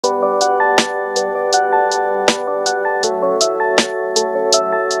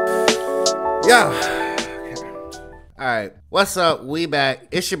Alright, what's up? We back.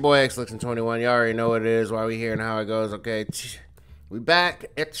 It's your boy XLixin21. You already know what it is, why we here and how it goes, okay? We back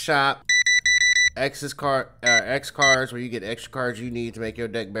at the shop. X cards, where you get extra cards you need to make your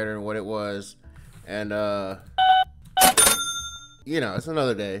deck better than what it was. And you know, it's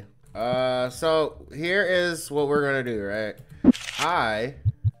another day. So here is what we're gonna do, right?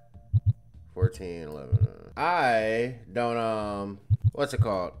 14, 11. I don't what's it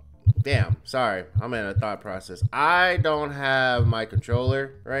called? Damn, sorry, I'm in a thought process. I don't have my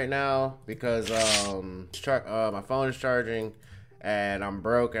controller right now because my phone is charging and I'm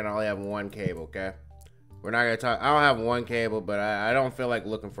broke and I only have one cable. Okay, we're not gonna talk. I don't have one cable, but I don't feel like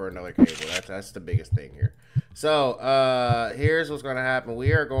looking for another cable. That's the biggest thing here. So here's what's gonna happen.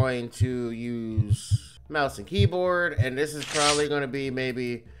 We are going to use mouse and keyboard, and this is probably gonna be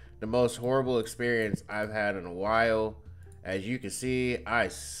maybe the most horrible experience I've had in a while. As you can see, I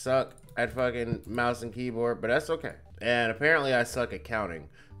suck at fucking mouse and keyboard, but that's okay. And apparently I suck at counting.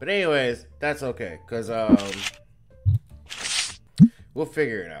 But anyways, that's okay, because we'll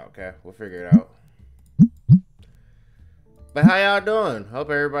figure it out, okay? We'll figure it out. But how y'all doing?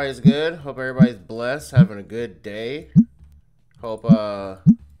 Hope everybody's good. Hope everybody's blessed, having a good day. Hope,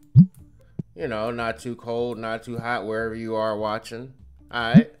 you know, not too cold, not too hot, wherever you are watching.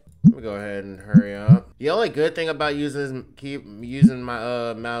 Alright. Let me go ahead and hurry up. The only good thing about using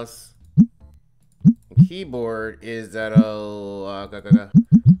my mouse and keyboard is that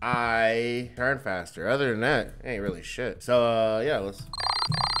I turn faster. Other than that, it ain't really shit. So yeah, let's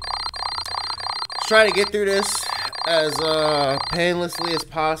try to get through this as painlessly as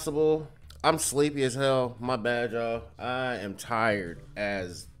possible. I'm sleepy as hell. My bad, y'all. I am tired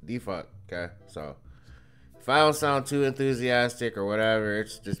as the fuck. Okay, so if I don't sound too enthusiastic or whatever,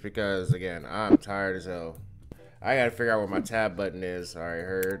 it's just because, again, I'm tired as hell. I gotta figure out where my tab button is. Already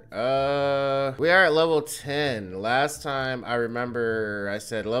heard. We are at level 10. Last time I remember I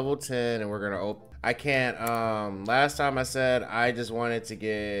said level 10 and we're gonna open. I can't, last time I said I just wanted to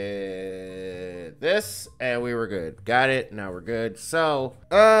get this and we were good. Got it, now we're good. So,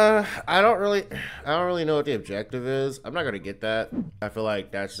 I don't really know what the objective is. I'm not gonna get that. I feel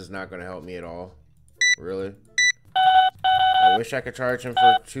like that's just not gonna help me at all. Really? I wish I could charge him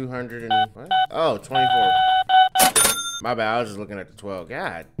for 200 and what? Oh, 24. My bad, I was just looking at the 12.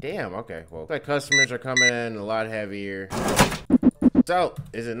 God damn, okay. Well, like customers are coming in a lot heavier. So,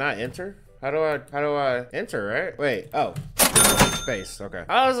 is it not enter? How do I enter, right? Wait, oh. Space, okay.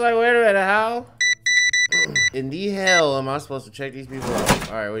 I was like, wait a minute, how? In the hell am I supposed to check these people out?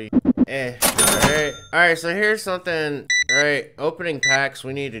 Alright, what do you Alright, so here's something. Alright, opening packs,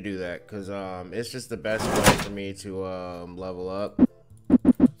 we need to do that because it's just the best way for me to level up.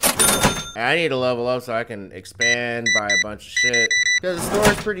 And I need to level up so I can expand, buy a bunch of shit. Because the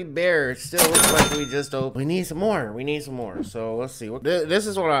store is pretty bare. It still looks like we just opened. We need some more. We need some more. So let's see. This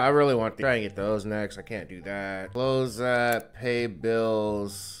is what I really want to try and get those next. I can't do that. Close that. Pay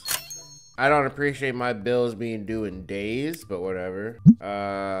bills. I don't appreciate my bills being due in days, but whatever.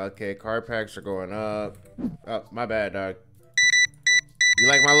 Okay, card packs are going up. Oh, my bad, dog. You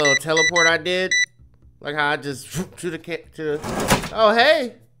like my little teleport I did? Like how I just to the oh,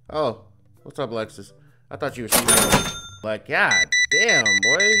 hey. Oh, what's up, Lexus? I thought you were somebody. Like, god damn,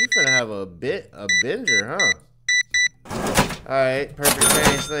 boy, you finna have a binger, huh? Alright, perfect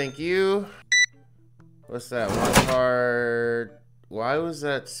change, thank you. What's that? One card. Why was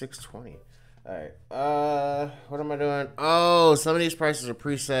that 620? Alright, what am I doing? Oh, some of these prices are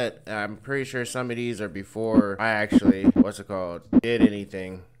preset. I'm pretty sure some of these are before I actually, what's it called, did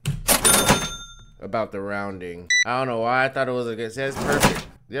anything about the rounding. I don't know why I thought it was a good, it says perfect.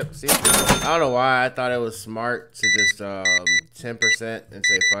 Yep, see? I don't know why I thought it was smart to just 10% and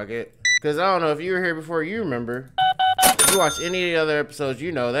say fuck it. Because I don't know, if you were here before, you remember. If you watch any of the other episodes,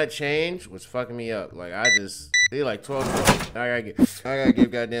 you know that change was fucking me up. Like, I just see like 12. I gotta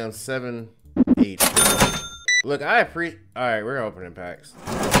give goddamn 7, 8. Look, alright, we're opening packs.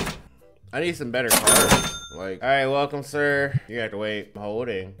 I need some better cards. Like, alright, welcome, sir. You have to wait. I'm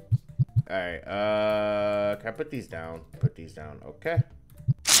holding. Alright, can I put these down? Put these down. Okay.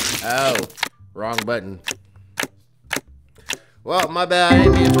 Oh, wrong button. Well, my bad. I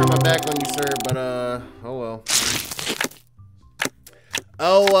didn't mean to turn my back on you, sir, but oh well.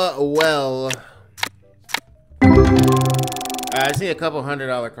 Oh well. I see a couple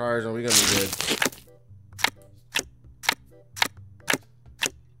 $100 cards and we're gonna be good.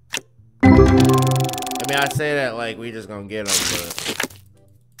 I mean, I say that like we just gonna get them, but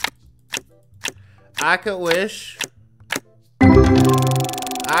I could wish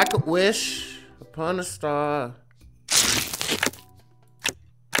upon a star.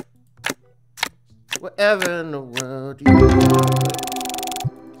 Whatever in the world you want.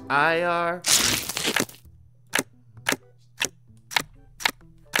 IR.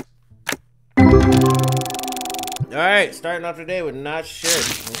 Alright, starting off today with not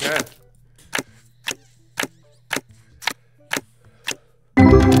shit. Okay.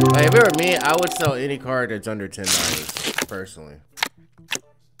 Like, if it were me, I would sell any card that's under $10, personally.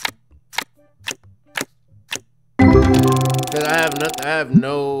 Because I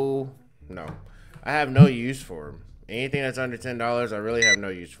have no use for them. Anything that's under $10, I really have no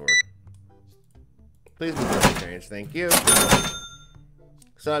use for. Please be perfect change, thank you.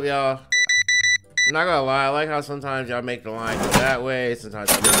 What's up, y'all? I'm not gonna lie, I like how sometimes y'all make the line go that way, sometimes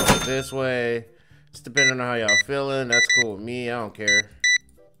y'all make it go this way. It's depending on how y'all feeling. That's cool with me, I don't care.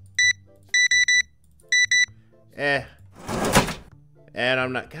 And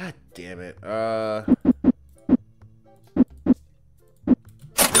I'm not, god damn it.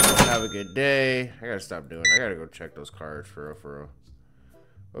 Have a good day. I gotta stop doing it. I gotta go check those cards for real, for real.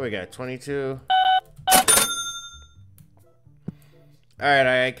 What we got, 22? Alright,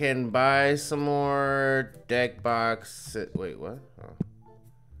 I can buy some more deck box. Wait, what? Oh.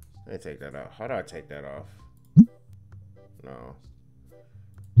 Let me take that out. How do I take that off? No.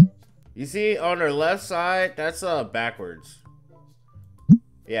 You see on her left side, that's backwards.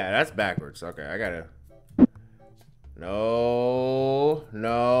 Yeah, that's backwards. Okay, I gotta. No,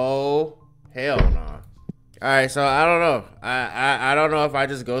 hell no. Alright, so I don't know. I don't know if I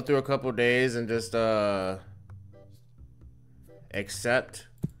just go through a couple days and just accept.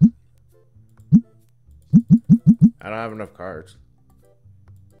 I don't have enough cards.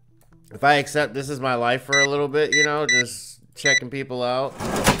 If I accept this is my life for a little bit, you know, just checking people out.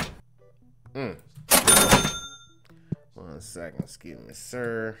 1 second, excuse me,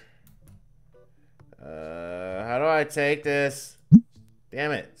 sir. How do I take this?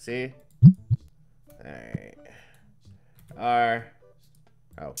 Damn it, see? Alright.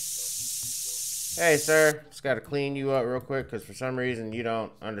 Oh. Hey, sir. Just gotta clean you up real quick, because for some reason you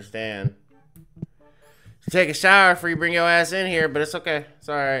don't understand. Take a shower before you bring your ass in here, but it's okay. It's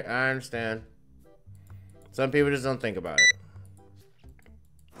alright, I understand. Some people just don't think about it.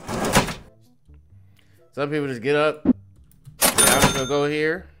 Some people just get up. Yeah, I'm just gonna go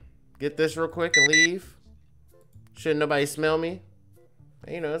here, get this real quick and leave. Shouldn't nobody smell me.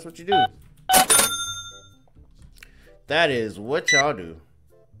 And, you know, that's what you do. That is what y'all do.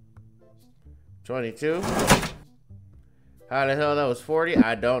 22. How the hell that was 40?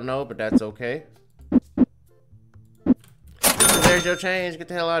 I don't know, but that's okay. So there's your change. Get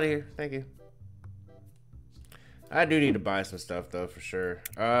the hell out of here. Thank you. I do need to buy some stuff though, for sure.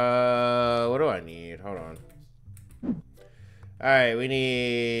 What do I need? Hold on. Alright, we need...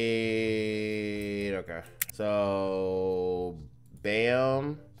 Okay. So...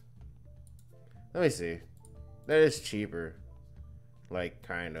 Bam. Let me see. That is cheaper. Like,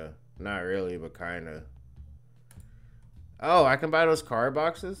 kinda. Not really, but kinda. Oh, I can buy those card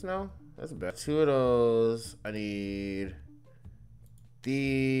boxes now? That's better. 2 of those. I need...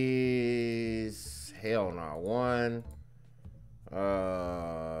 These... Hell no. 1.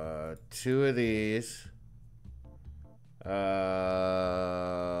 2 of these.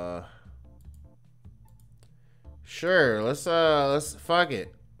 Sure, let's fuck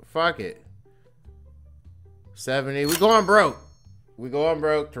it. Fuck it. 70. We going broke. We going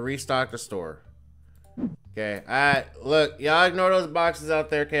broke to restock the store. Okay. Alright, look, y'all ignore those boxes out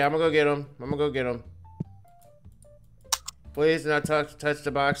there. Okay, I'm gonna go get them. I'm gonna go get them. Please do not touch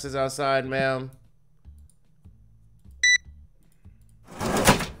the boxes outside, ma'am.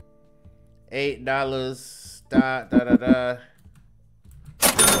 $8.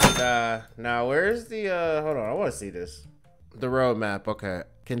 Now where's the hold on, I want to see this. The roadmap. Okay,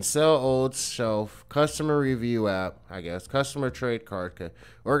 can sell old shelf, customer review app, I guess, customer trade card, okay,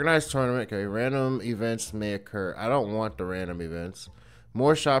 organized tournament, okay, random events may occur. I don't want the random events.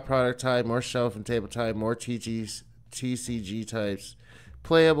 More shop product type, more shelf and table type, more TCG types,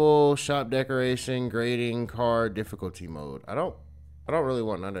 playable shop decoration, grading, card, difficulty mode. I don't really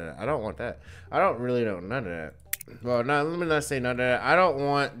want none of that. I don't want that. I don't really know none of that. Well, let me not say none of that. I don't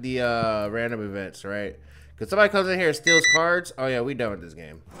want the random events, right? Because somebody comes in here and steals cards. Oh yeah, we done with this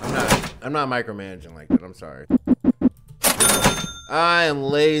game. I'm not micromanaging like that. I'm sorry. I am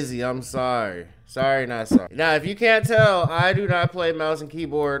lazy. I'm sorry. Sorry, not sorry. Now, if you can't tell, I do not play mouse and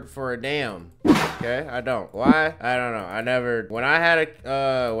keyboard for a damn. Okay, I don't. Why? I don't know. I never. When I had a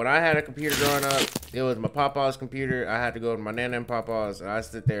computer growing up, it was my papa's computer. I had to go to my nana and papa's, and I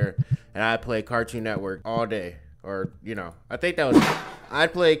sit there and I play Cartoon Network all day. Or, you know, I think that was,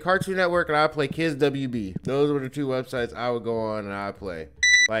 I'd play Cartoon Network and I'd play Kids WB. Those were the 2 websites I would go on and I'd play.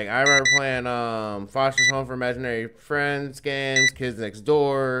 Like, I remember playing Foster's Home for Imaginary Friends games, Kids Next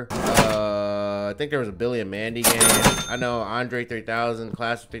Door. I think there was a Billy and Mandy game. I know Andre 3000,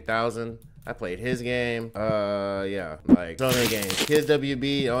 Class of 3000. I played his game. Yeah, like so many games. Kids WB.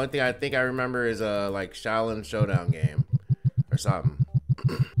 The only thing I think I remember is like Shaolin Showdown game or something.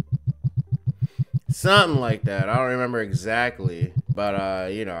 Something like that. I don't remember exactly.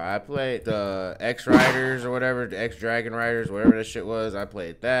 But, you know, I played the X Riders or whatever, the X Dragon Riders, whatever that shit was. I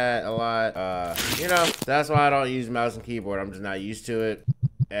played that a lot. You know, that's why I don't use mouse and keyboard. I'm just not used to it.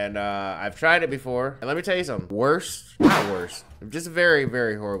 And I've tried it before. And let me tell you something. Worse, not worse. Just a very,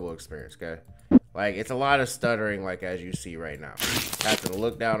 very horrible experience, okay? Like, it's a lot of stuttering, like, as you see right now. Have to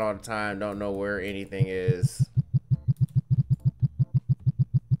look down all the time, don't know where anything is.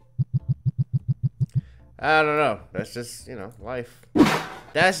 I don't know. That's just, you know, life.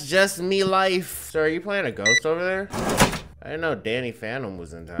 That's just me life. So are you playing a ghost over there? I didn't know Danny Phantom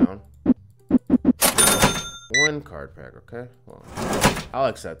was in town. 1 card pack, okay? Well, I'll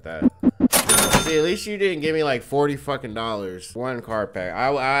accept that. See, at least you didn't give me like $40 fucking. 1 card pack.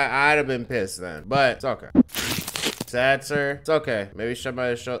 I'd have been pissed then. But it's okay. Sad, sir. It's okay. Maybe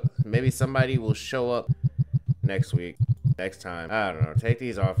somebody will show up next week. Next time. I don't know. Take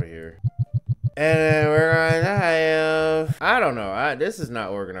these off of here. And then we're going to have, I don't know. This is not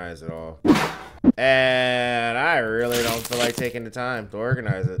organized at all. And I really don't feel like taking the time to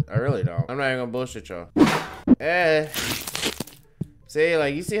organize it. I really don't. I'm not even going to bullshit y'all. See,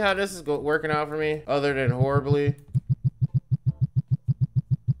 like, you see how this is working out for me? Other than horribly.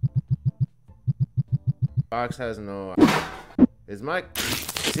 Box has no... Is my...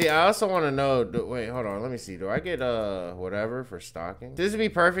 See, I also want to know... Wait, hold on. Let me see. Do I get, whatever for stocking? This would be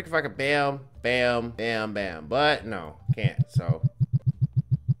perfect if I could bam, bam, bam, bam. But, no. Can't. So...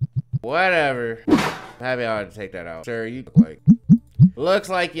 Whatever. I'm happy I had to take that out. Sir, you look like... Looks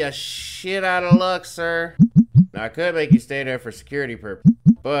like you shit out of luck, sir. Now, I could make you stay there for security purposes,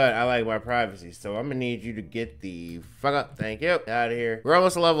 but I like my privacy, so I'm gonna need you to get the fuck up. Thank you. Out of here. We're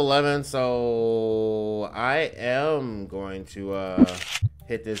almost to level 11, so I am going to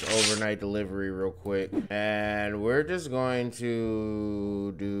hit this overnight delivery real quick, and we're just going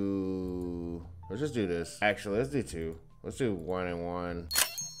to do... Let's just do this. Actually, let's do 2. Let's do 1 and 1.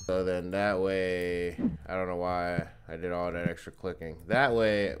 So then that way, I don't know why I did all that extra clicking. That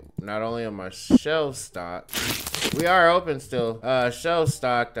way, not only am I shelf stocked, we are open still. Shelf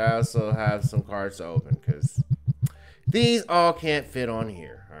stocked, I also have some cards to open because these all can't fit on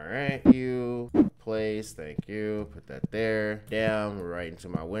here. All right, you place, thank you. Put that there, down, right into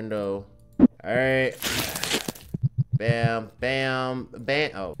my window. All right, bam, bam,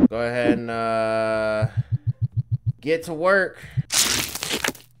 bam. Oh, go ahead and get to work.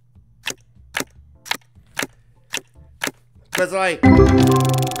 Cause like,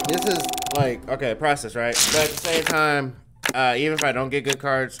 this is like, okay, process, right? But at the same time, even if I don't get good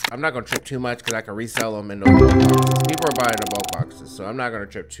cards, I'm not gonna trip too much because I can resell them in those bulk boxes. People are buying the bulk boxes, so I'm not gonna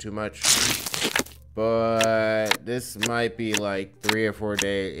trip too much. But this might be like 3 or 4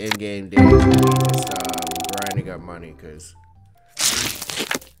 day in-game days of me just grinding up money because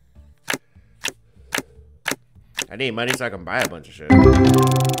I need money so I can buy a bunch of shit.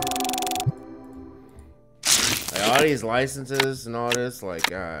 Like all these licenses and all this, like,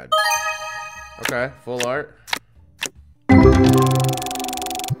 God. Okay, full art.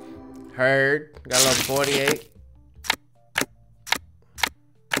 Heard. Got a little 48.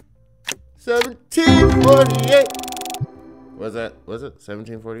 1748. Was it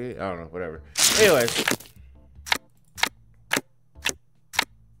 1748? I don't know, whatever. Anyways.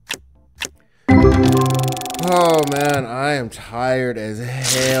 Oh man, I am tired as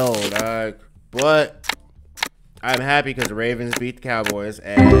hell, dog. But I'm happy because the Ravens beat the Cowboys,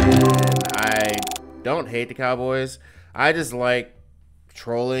 and I don't hate the Cowboys. I just like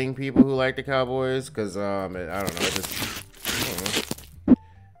trolling people who like the Cowboys because I don't know. I don't know.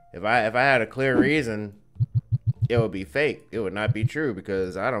 If I had a clear reason, it would be fake. It would not be true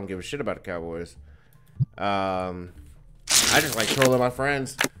because I don't give a shit about the Cowboys. I just like trolling my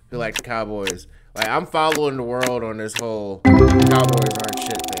friends who like the Cowboys. Like, I'm following the world on this whole Cowboys aren't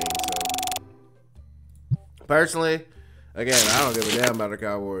shit thing. Personally, again, I don't give a damn about the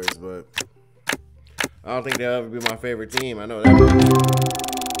Cowboys, but I don't think they'll ever be my favorite team. I know that much.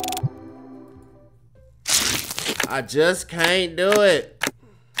 I just can't do it.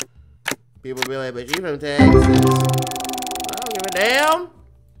 People be like, but you from Texas. I don't give a damn.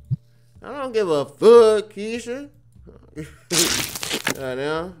 I don't give a fuck, Keisha. I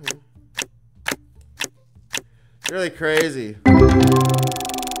know. It's really crazy.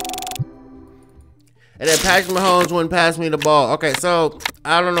 And then Patrick Mahomes wouldn't pass me the ball. Okay, so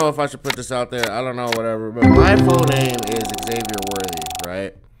I don't know if I should put this out there. I don't know, whatever. But my full name is Xavier Worthy,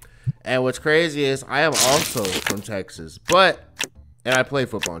 right? And what's crazy is I am also from Texas, and I play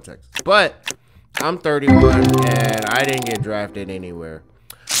football in Texas. But I'm 31 and I didn't get drafted anywhere.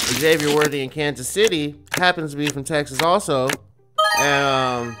 Xavier Worthy in Kansas City happens to be from Texas also.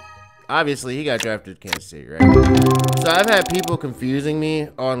 And obviously he got drafted to Kansas City, right? So I've had people confusing me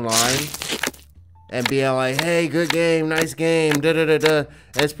online and being like, hey, good game, nice game, da-da-da-da. And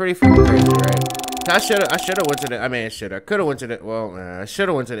it's pretty fucking crazy, right? I should have went to the, I could have went to the, I should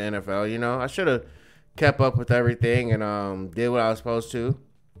have went to the NFL, you know? I should have kept up with everything and did what I was supposed to.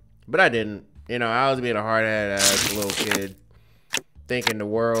 But I didn't. You know, I was being a hard-headed ass little kid, thinking the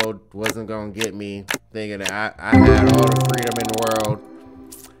world wasn't going to get me, thinking that I had all the freedom in the world,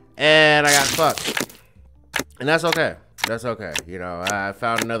 and I got fucked. And that's okay. That's okay. You know, I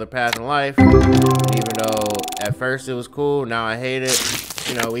found another path in life, even though at first it was cool, now I hate it.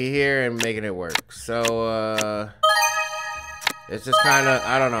 You know, we here and making it work. So, it's just kind of,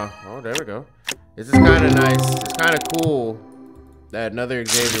 I don't know. Oh, there we go. It's just kind of nice. It's kind of cool that another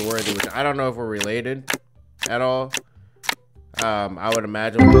Xavier Worthy, which I don't know if we're related at all. I would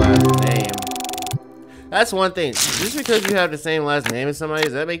imagine with the last name. That's one thing. Just because you have the same last name as somebody,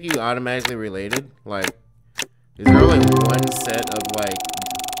 does that make you automatically related? Like, is there only one set of, like,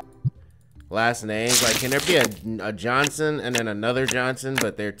 last names? Like, can there be a Johnson and then another Johnson,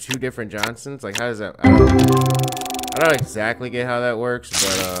 but they're two different Johnsons? Like, how does that... I don't exactly get how that works,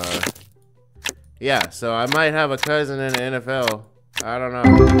 but, yeah, so I might have a cousin in the NFL. I don't know.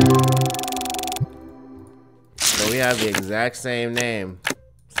 But we have the exact same name.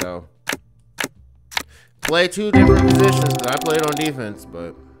 So, play two different positions because I played on defense,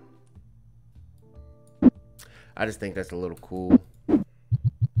 but I just think that's a little cool.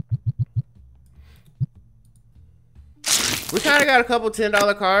 We kind of got a couple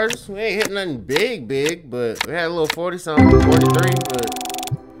 $10 cards. We ain't hitting nothing big, but we had a little 40-something, 43, but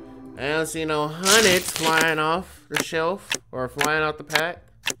I don't see no hundreds flying off the shelf or flying out the pack.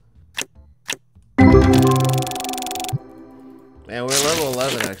 And we're level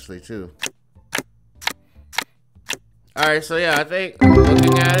 11 actually too. Alright, so yeah, I think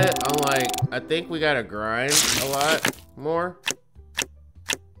looking at it, I'm like, I think we gotta grind a lot more.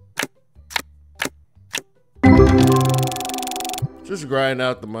 Just grind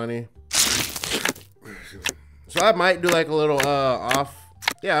out the money. So I might do like a little off.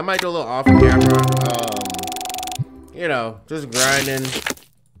 Yeah, I might do a little off camera. You know, just grinding,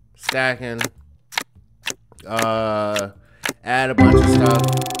 stacking, add a bunch of stuff,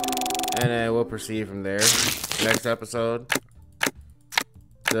 and then we'll proceed from there. Next episode.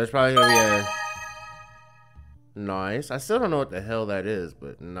 So there's probably gonna be a nice. I still don't know what the hell that is,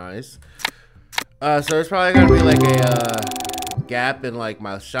 but nice. So there's probably gonna be like a gap in like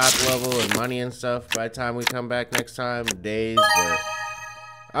my shop level and money and stuff by the time we come back next time. Days, but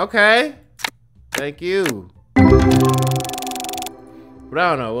okay. Thank you. But I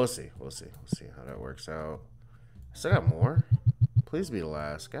don't know. We'll see. We'll see how that works out. I still got more. Please be the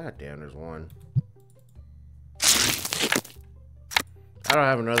last. God damn, there's one. I don't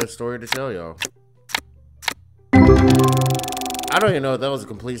have another story to tell y'all. I don't even know if that was a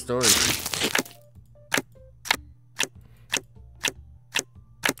complete story.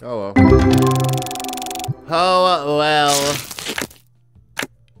 Oh well. Oh well.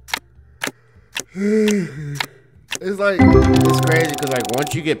 It's like, it's crazy because like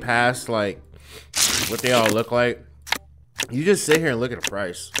once you get past like what they all look like, you just sit here and look at the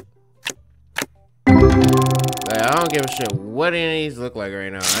price. Like, I don't give a shit what any of these look like right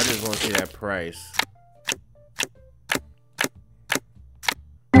now. I just want to see that price.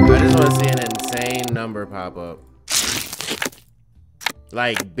 I just want to see an insane number pop up.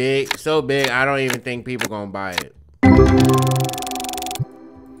 Like big, so big I don't even think people gonna buy it.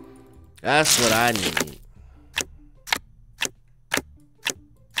 That's what I need.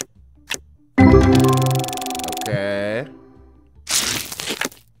 Okay.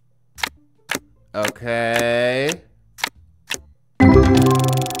 Okay.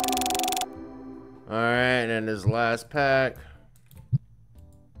 Alright, and then this last pack.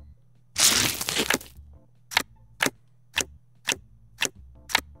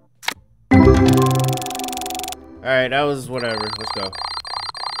 Alright, that was whatever. Let's go.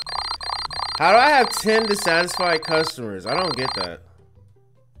 How do I have 10 dissatisfied customers? I don't get that.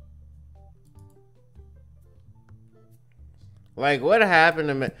 Like, what happened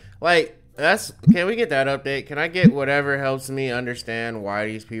to me? Like, that's... Can we get that update? Can I get whatever helps me understand why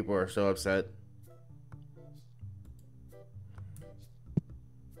these people are so upset?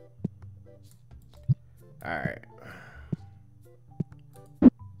 Alright.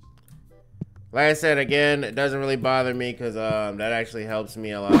 Like I said, again, it doesn't really bother me because that actually helps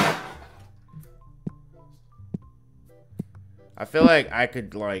me a lot. I feel like I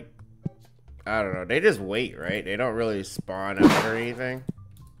could, like, I don't know. They just wait, right? They don't really spawn out or anything.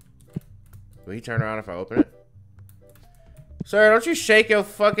 Will he turn around if I open it? Sir, don't you shake your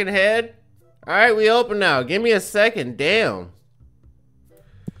fucking head. Alright, we open now. Give me a second. Damn.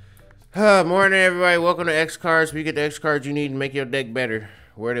 Morning, everybody. Welcome to X Cards. We get the X cards you need to make your deck better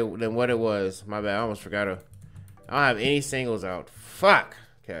than what it was. My bad. I almost forgot to. I don't have any singles out. Fuck.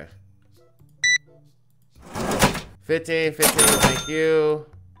 Okay. 15, thank you.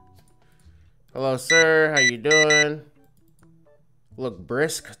 Hello, sir. How you doing? Look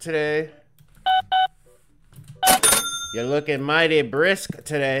brisk today. You're looking mighty brisk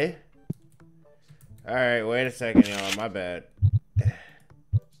today. Alright, wait a second, y'all. My bad.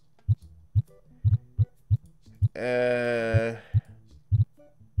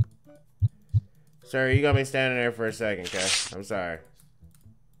 Sir, you gonna be standing there for a second, okay? I'm sorry.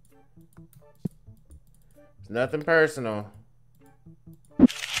 It's nothing personal.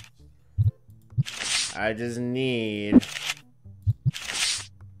 I just need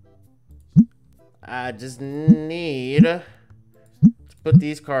to put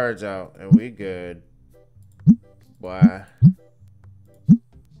these cards out and we good. Why?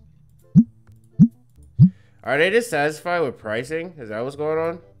 Are they dissatisfied with pricing? Is that what's going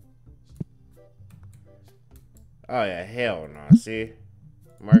on? Oh yeah, hell no. See?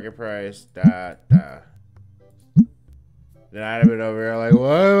 Market price, Then I'd have been over here like,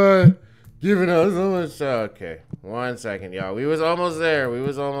 why am I giving out so much? Okay, 1 second, y'all. We was almost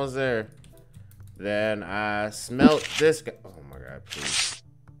there. Then I smelt this guy. Oh my god, please.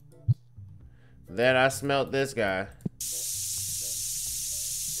 Then I smelt this guy.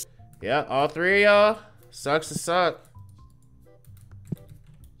 Yeah, all three of y'all. Sucks to suck.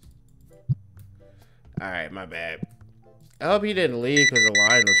 Alright, my bad. I hope he didn't leave because the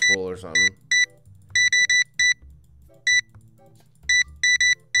line was full or something.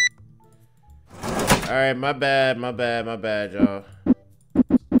 Alright, my bad, y'all.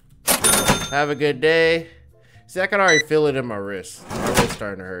 Have a good day. See, I can already feel it in my wrist. My wrist's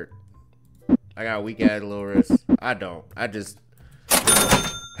starting to hurt. I got weak ass little wrist. I don't. I'm just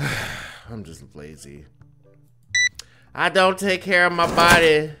lazy. I don't take care of my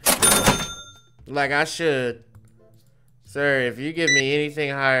body like I should. Sir, if you give me anything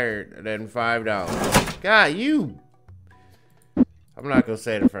higher than $5. God, you. I'm not going to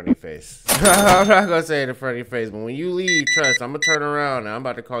say it in front of your face. I'm not going to say it in front of your face. But when you leave, trust, I'm going to turn around and I'm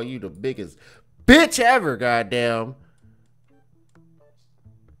about to call you the biggest bitch ever, goddamn.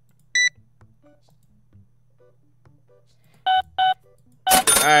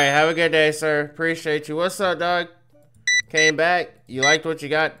 Alright, have a good day, sir. Appreciate you. What's up, dog? Came back. You liked what you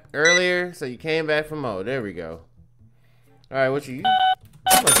got earlier, so you came back from mode. There we go. Alright, what you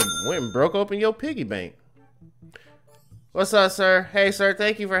must have went and broke open your piggy bank. What's up, sir? Hey, sir,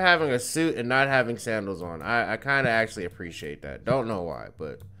 thank you for having a suit and not having sandals on. I kind of actually appreciate that. Don't know why,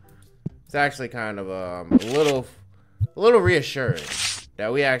 but it's actually kind of a little reassuring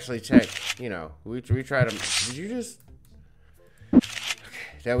that we actually check, you know, we try to, did you just,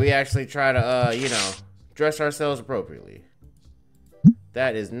 that we actually try to, you know, dress ourselves appropriately.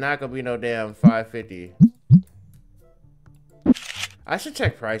 That is not gonna be no damn $5.50. I should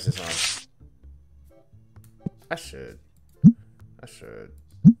check prices on. I should.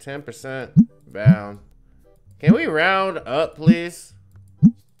 10% bound. Can we round up, please?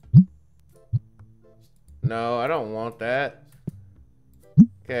 No, I don't want that.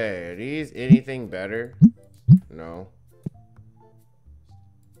 Okay, are these anything better? No.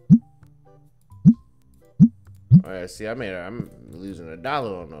 Alright, see, I'm losing $1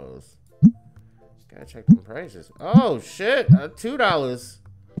 on those. Gotta check them prices. Oh shit, $2.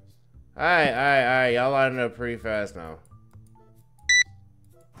 Alright, y'all lining up pretty fast now.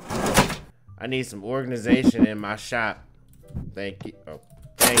 I need some organization in my shop. Thank you. Oh,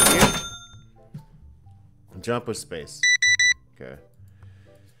 thank you. Jump with space. Okay.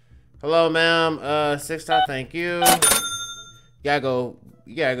 Hello, ma'am. 6 top. Thank you. You gotta go.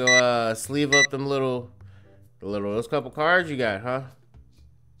 Sleeve up them those couple cards you got, huh?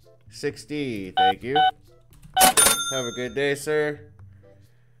 60. Thank you. Have a good day, sir.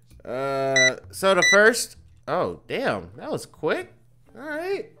 So the first. Oh, damn. That was quick. All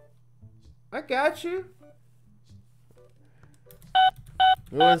right. I got you.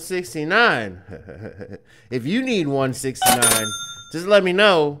 169. If you need 169, just let me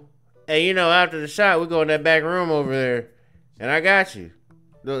know. And you know, after the shot, we go in that back room over there, and I got you.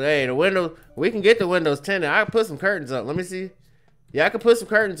 Hey, the window, we can get the windows tinted. I can put some curtains up. Let me see. Yeah, I can put some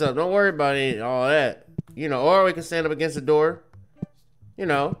curtains up. Don't worry about all that. You know, or we can stand up against the door. You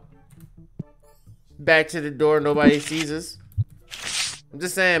know. Back to the door, nobody sees us. I'm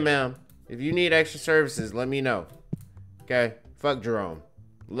just saying, ma'am. If you need extra services, let me know. Okay? Fuck Jerome.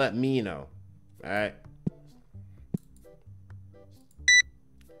 Let me know. Alright?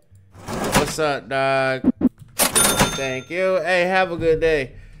 What's up, dog? Thank you. Hey, have a good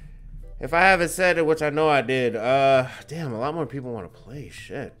day. If I haven't said it, which I know I did, damn, a lot more people want to play.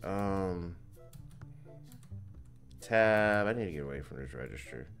 Shit. Tab. I need to get away from this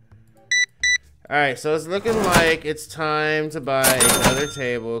register. Alright, so it's looking like it's time to buy another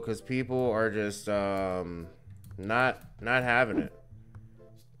table because people are just not having it.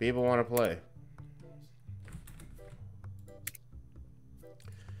 People want to play.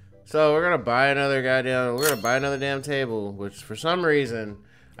 So we're gonna buy another damn table, which for some reason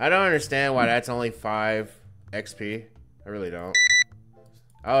I don't understand why that's only 5 XP. I really don't.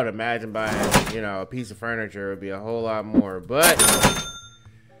 I would imagine buying, you know, a piece of furniture would be a whole lot more, but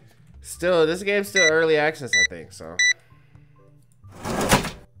still, this game's still early access, I think, so.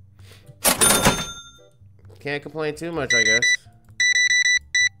 Can't complain too much, I guess.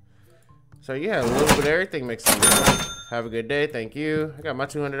 So yeah, a little bit of everything mixed in there. Have a good day, thank you. I got my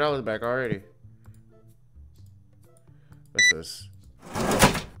 $200 back already. What's this?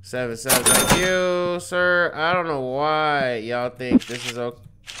 7, thank you, sir. I don't know why y'all think this is okay.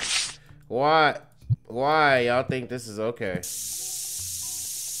 Why y'all think this is okay?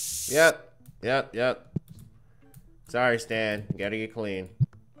 Yep. Sorry, Stan. Gotta get clean.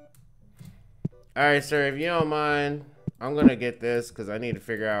 Alright, sir, if you don't mind, I'm gonna get this because I need to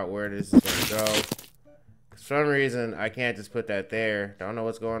figure out where this is gonna go. For some reason, I can't just put that there. Don't know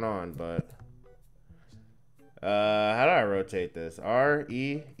what's going on, but how do I rotate this? R,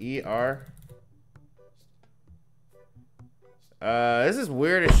 E, E, R. This is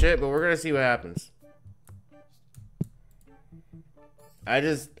weird as shit, but we're gonna see what happens. I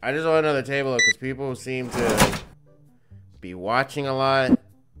just want another table because people seem to be watching a lot.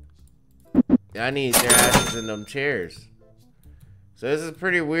 I need their asses in them chairs. So this is a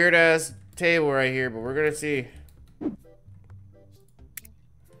pretty weird ass table right here, but we're gonna see.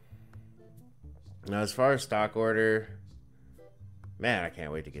 Now, as far as stock order, man, I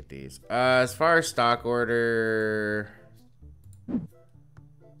can't wait to get these. As far as stock order,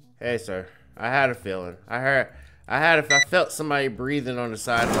 hey, sir, I had a feeling. I felt somebody breathing on the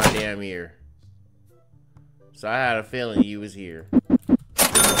side of my damn ear. So I had a feeling you was here.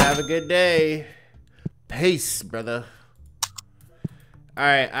 Have a good day. Peace, brother.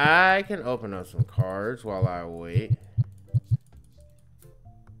 Alright, I can open up some cards while I wait.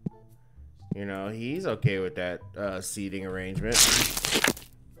 You know, he's okay with that seating arrangement.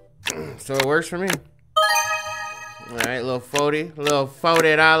 So it works for me. Alright, little $40.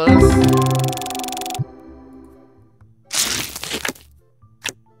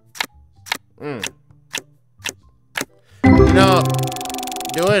 You know,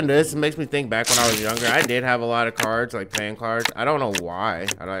 doing this makes me think back when I was younger. I did have a lot of cards, like playing cards. I don't know why.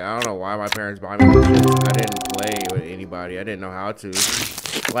 I don't know why my parents bought me those shit. I didn't play with anybody. I didn't know how to.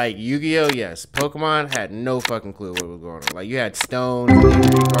 Like Yu-Gi-Oh, yes. Pokemon, had no fucking clue what was going on. Like you had stones, injury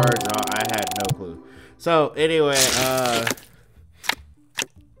cards, and all. I had no clue. So anyway,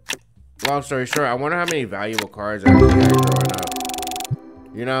 long story short, I wonder how many valuable cards I actually had growing up.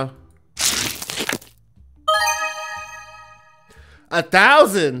 You know?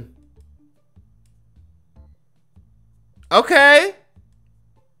 1,000. Okay.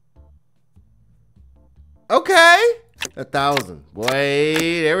 1,000. Boy,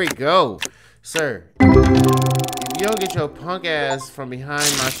 there we go. Sir, if you don't get your punk ass from behind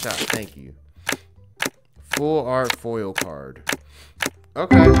my shop, thank you. Full art foil card.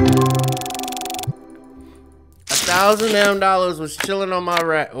 Okay. $1,000 damn dollars was chilling on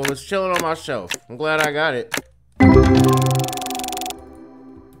my shelf. I'm glad I got it.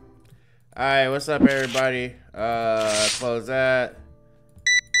 Alright, what's up, everybody? Close that.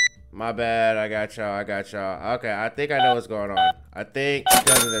 My bad, I got y'all. Okay, I think I know what's going on. I think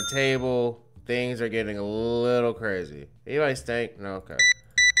because of the table, things are getting a little crazy. Anybody stink? No, okay.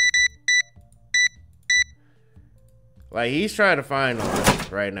 Like, he's trying to find one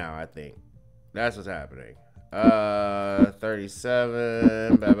right now, I think. That's what's happening.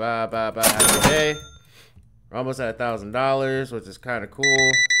 37, bye. Have a good day. We're almost at $1,000, which is kind of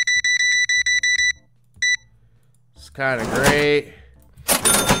cool. It's kind of great.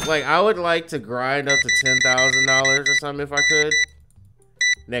 Like, I would like to grind up to $10,000 or something if I could.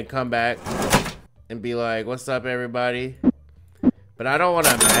 And then come back and be like, what's up, everybody? But I don't want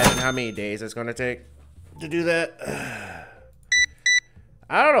to imagine how many days it's gonna take to do that.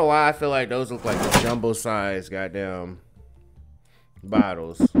 I don't know why I feel like those look like jumbo size goddamn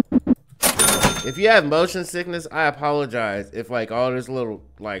bottles. If you have motion sickness, I apologize if like all this little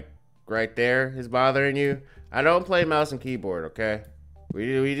like right there is bothering you. I don't play mouse and keyboard, okay?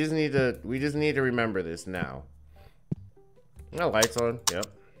 We just need to remember this now. No lights on. Yep.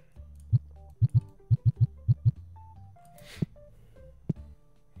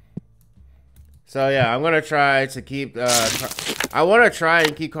 So yeah, I'm gonna try to keep. I want to try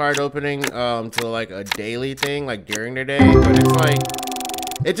and keep card opening to like a daily thing, like during the day. But it's like,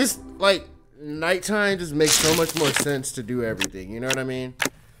 it just like nighttime just makes so much more sense to do everything. You know what I mean?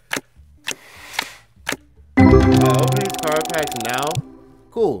 Open these card packs now.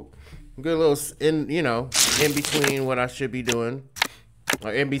 Cool. Good little in in between what I should be doing,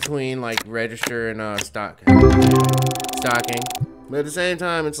 or in between like register and stocking. But at the same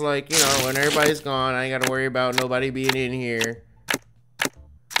time, it's like, when everybody's gone, I ain't got to worry about nobody being in here.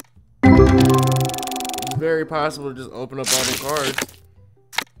 It's very possible to just open up all the cards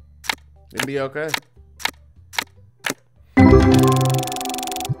and be okay.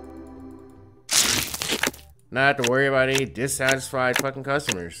 Not have to worry about any dissatisfied fucking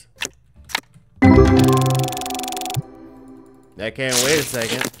customers. I can't wait a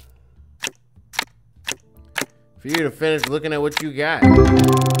second for you to finish looking at what you got.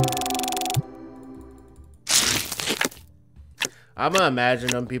 I'm gonna imagine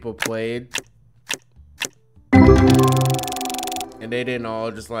them people played and they didn't all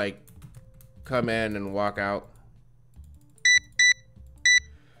just like come in and walk out.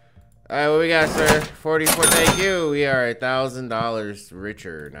 Alright, what we got, sir? 44, thank you. We are $1,000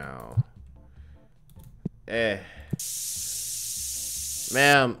 richer now.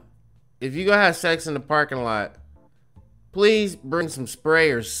 Ma'am, if you gonna have sex in the parking lot, please bring some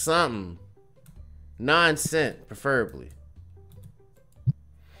spray or something. Non-scent, preferably.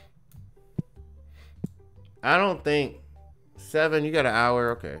 I don't think 7, you got an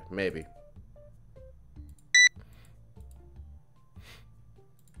hour? Okay, maybe.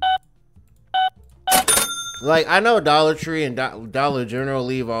 Like, I know Dollar Tree and Dollar General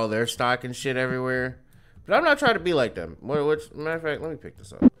leave all their stock and shit everywhere, but I'm not trying to be like them. Which, matter of fact, let me pick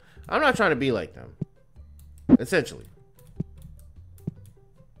this up. I'm not trying to be like them. Essentially.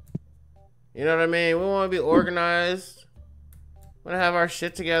 You know what I mean? We want to be organized. Want to have our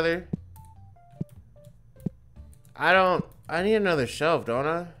shit together. I need another shelf, don't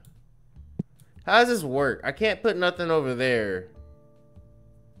I? How does this work? I can't put nothing over there.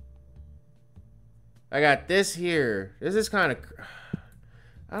 I got this here. This is kind of...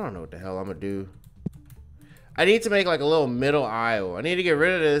 I don't know what the hell I'm going to do. I need to make like a little middle aisle. I need to get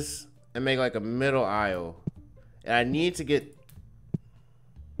rid of this and make like a middle aisle. And I need to get...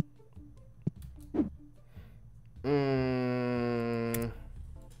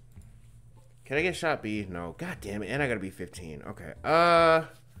 Can I get shop B? No. God damn it. And I gotta be 15. Okay. I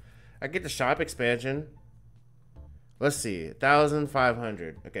get the shop expansion. Let's see.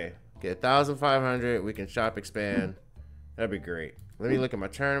 1,500. Okay. Get 1,500. We can shop expand. That'd be great. Let me look at my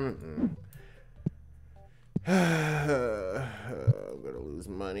tournament. I'm gonna lose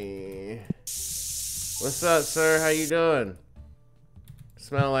money. What's up, sir? How you doing?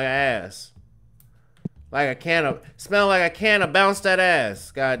 Smell like ass. Like a can of... Smell like a can of bounce that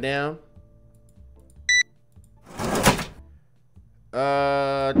ass. Goddamn.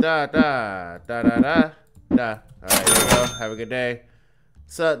 Da. Alright, there you go. Have a good day.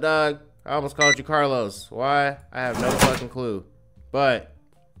 What's up, dog? I almost called you Carlos. Why? I have no fucking clue. But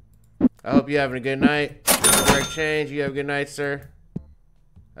I hope you're having a good night. Direct change. You have a good night, sir.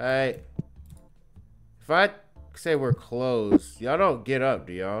 Alright. If I say we're closed, y'all don't get up,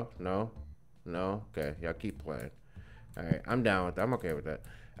 do y'all? No? No? Okay. Y'all keep playing. Alright. I'm down with that. I'm okay with that.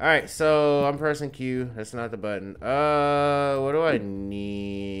 Alright, so I'm pressing Q. That's not the button. What do I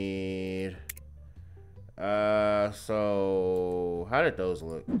need? So how did those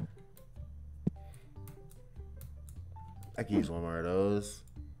look? I can use one more of those.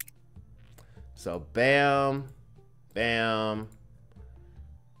 So bam, bam,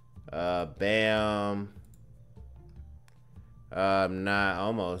 bam. Not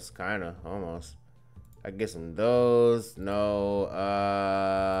almost, kinda, almost. I can get some of those. No,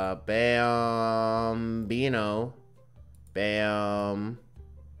 bam, Bino, bam,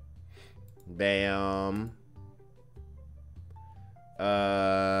 bam.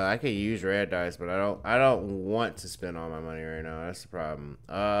 I could use red dice, but I don't want to spend all my money right now. That's the problem.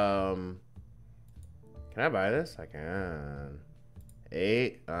 Can I buy this? I can.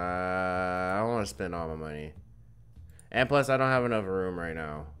 8. I don't want to spend all my money. And plus, I don't have enough room right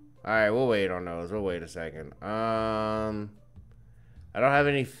now. All right, we'll wait on those. We'll wait a second. I don't have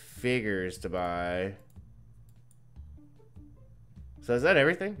any figures to buy. So is that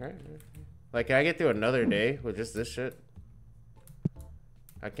everything? Right? Like, can I get through another day with just this shit?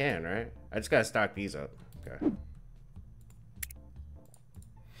 I can, right? I just gotta stock these up. Okay.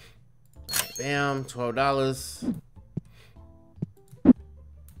 Right, bam, $12.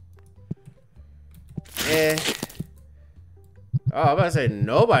 Eh. Oh, I'm about to say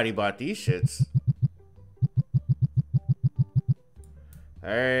nobody bought these shits.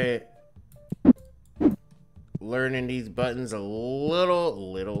 Alright. Learning these buttons a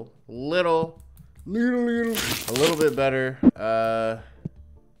little bit better.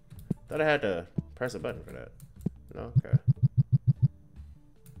 Thought I had to press a button for that. No? Okay.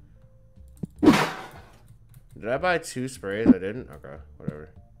 Did I buy 2 sprays? I didn't? Okay,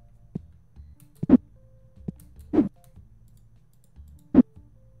 whatever.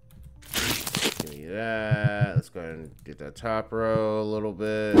 Give me that. Let's go ahead and get that top row a little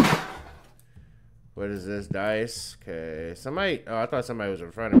bit. What is this? Dice? Okay. Somebody. Oh, I thought somebody was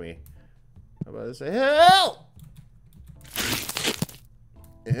in front of me. I'm about to say, help!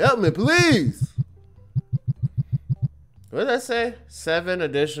 Help me, please! What did that say? 7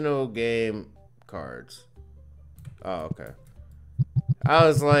 additional game cards. Oh, okay. I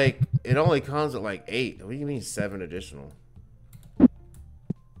was like, it only comes with like 8. What do you mean 7 additional?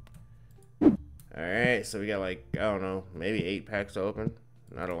 Alright, so we got like, I don't know, maybe 8 packs to open.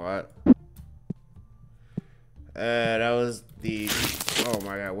 Not a lot. That was the... Oh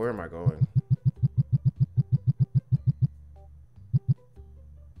my god, where am I going?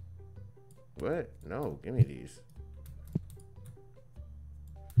 What? No, give me these.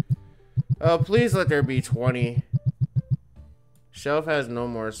 Oh, please let there be 20. Shelf has no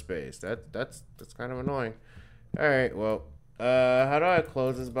more space. That's kind of annoying. Alright, well, how do I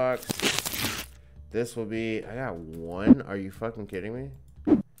close this box? This will be... I got 1? Are you fucking kidding me?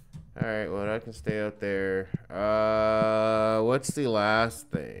 Alright, well, I can stay up there. What's the last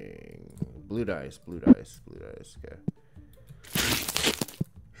thing? Blue dice, okay.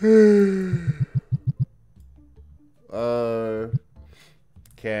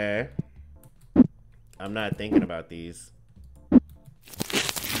 Okay. I'm not thinking about these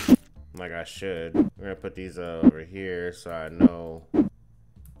like I should. We're gonna put these over here so I know.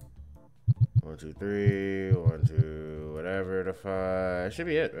 1, 2, 3, 1, 2, whatever the fuck. Should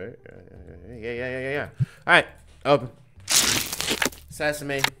be it, right? Yeah. All right, open.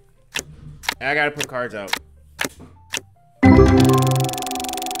 Sesame. I gotta put cards out.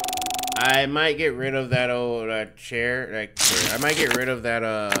 I might get rid of that old chair. I might get rid of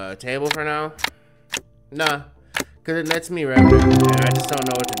that table for now. Nah, cause it nets me revenue, and I just don't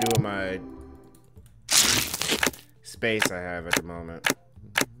know what to do with my space I have at the moment.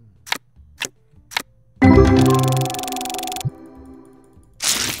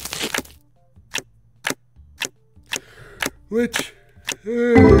 Which,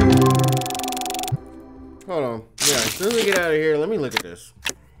 hold on. Yeah, as soon as we get out of here, let me look at this.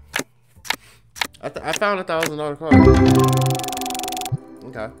 I found a $1,000 card.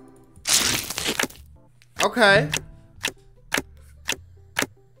 Okay. Okay.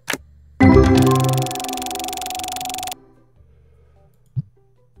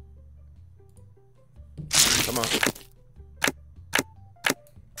 Come on.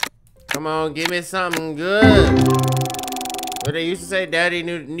 Come on, give me something good. What they used to say, Daddy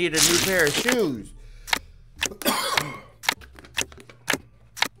need a new pair of shoes.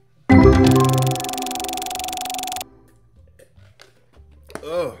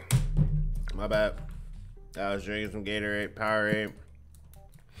 Oh, my bad. I was drinking some Gatorade, Powerade.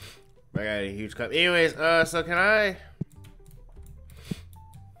 I got a huge cup. Anyways, so can I?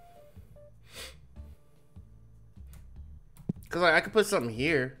 Cause like, I could put something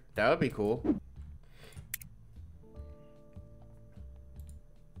here. That would be cool.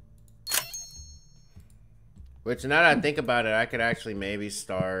 Which, now that I think about it, I could actually maybe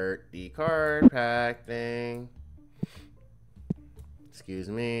start the card pack thing. Excuse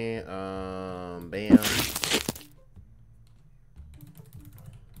me. Bam.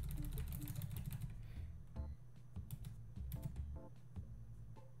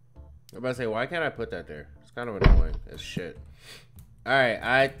 I'm about to say, why can't I put that there? It's kind of annoying as shit. Alright,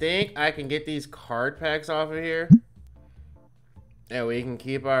 I think I can get these card packs off of here. And we can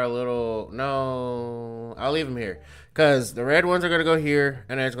keep our little... No, I'll leave them here. Because the red ones are going to go here.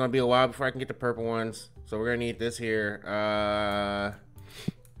 And then it's going to be a while before I can get the purple ones. So we're going to need this here.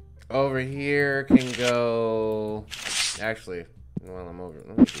 Over here can go... Actually, while I'm over...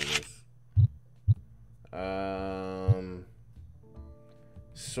 Let me do this.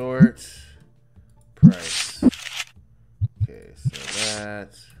 Sort price. Okay, so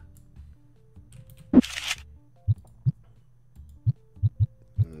that's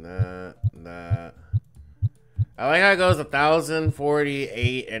that. I like how it goes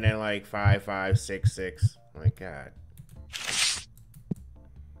 1,048 and then like 5,566. My God.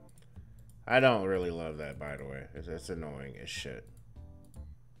 I don't really love that, by the way. It's annoying as shit.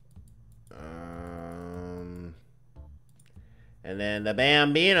 And then the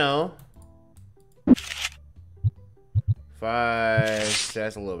Bambino. 5.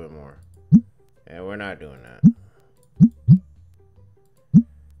 That's a little bit more. And we're not doing that.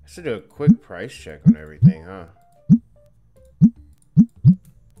 I should do a quick price check on everything, huh?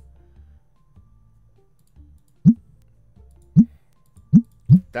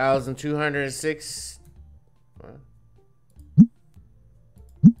 $1,206. What?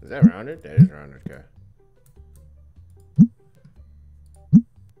 Is that rounded? That is rounded, okay.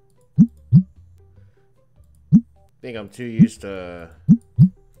 I think I'm too used to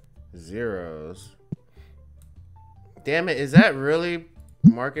zeros. Damn it, is that really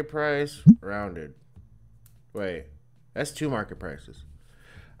market price rounded? Wait, that's 2 market prices.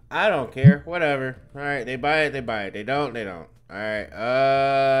 I don't care, whatever. All right, they buy it, they buy it. They don't, they don't. All right,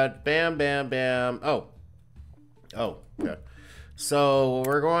 bam, bam, bam. Oh, okay. So what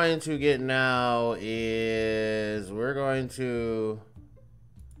we're going to get now is we're going to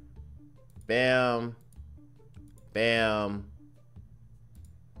bam, bam,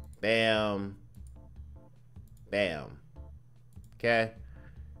 bam, bam. Okay,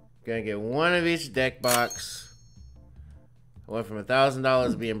 gonna get one of each deck box. I went from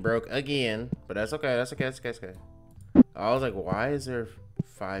 $1,000 being broke again, but that's okay. That's okay. That's okay. That's okay. I was like, why is there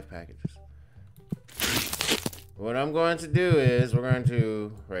 5 packages? What I'm going to do is we're going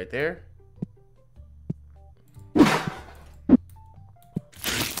to right there.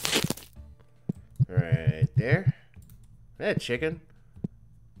 Right there. That chicken.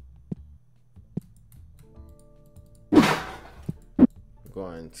 I'm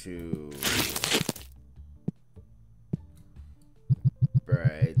going to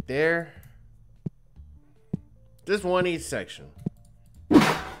right there. Just one each section.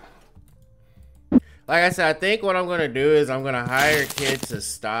 Like I said, I think what I'm going to do is I'm going to hire a kid to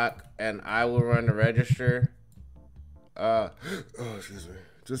stock and I will run the register. Excuse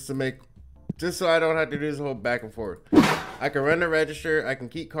me. Just so I don't have to do this whole back and forth. I can run the register, I can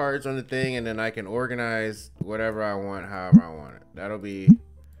keep cards on the thing, and then I can organize whatever I want, however I want it. That'll be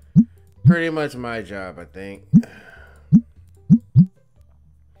pretty much my job, I think.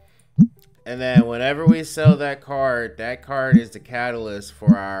 And then whenever we sell that card is the catalyst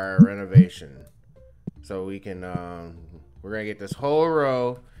for our renovation. So we can, we're going to get this whole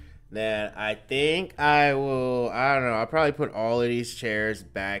row. Then I think I will, I don't know, I'll probably put all of these chairs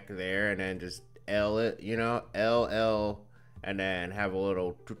back there and then just L it, you know, LL, and then have a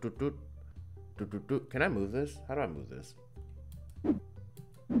little toot, toot, toot, toot, toot, toot. Can I move this? How do I move this? Because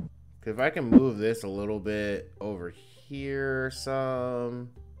if I can move this a little bit over here some.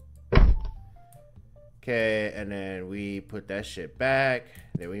 Okay, and then we put that shit back.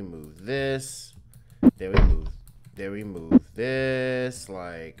 Then we move this. Then we move this.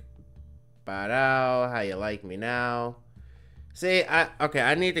 Like, ba-dow, how you like me now? See,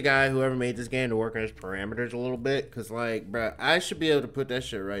 I need the guy, whoever made this game, to work on his parameters a little bit. Because, like, bruh, I should be able to put that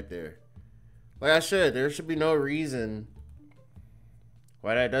shit right there. Like, I should. There should be no reason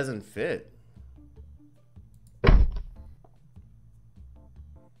why that doesn't fit.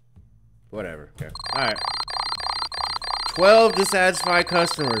 Whatever. Okay. Alright. 12 dissatisfied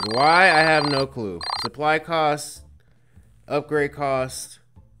customers. Why? I have no clue. Supply cost. Upgrade cost.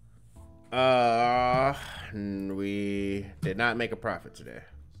 We did not make a profit today.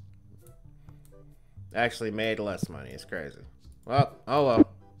 Actually made less money. It's crazy. Well, oh well.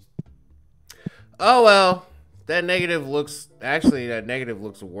 Oh well. That negative looks... Actually, that negative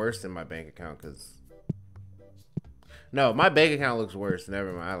looks worse than my bank account, because... No, my bank account looks worse.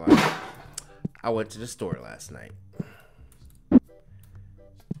 Never mind. I lied. I went to the store last night.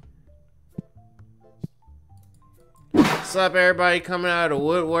 What's up, everybody coming out of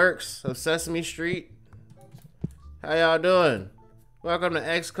Woodworks of Sesame Street? How y'all doing? Welcome to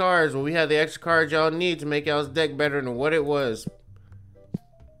X Cards, where we have the extra cards y'all need to make y'all's deck better than what it was.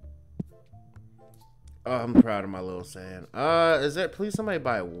 Oh, I'm proud of my little saying. Is there... Please somebody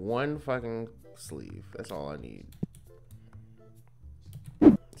buy one fucking sleeve. That's all I need.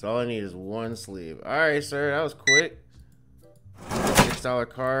 So all I need is one sleeve. Alright, sir. That was quick. $6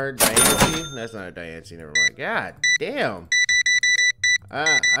 card. Diancie? That's not a Diancie. Never mind. God damn.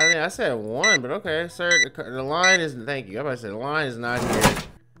 I said 1, but okay, sir. The line is. Thank you. I'm about to say the line is not here.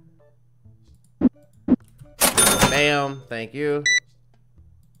 Bam. Thank you.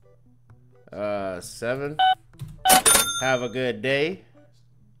 7. Have a good day.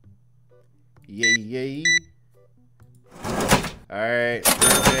 Yay, yay. Alright,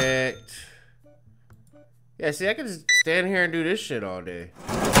 perfect. Yeah, see, I can just stand here and do this shit all day.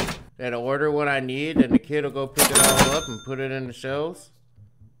 And order what I need, and the kid will go pick it all up and put it in the shelves.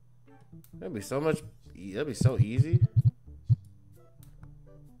 That'd be so much, that'd be so easy.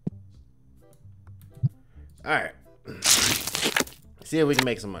 Alright. See if we can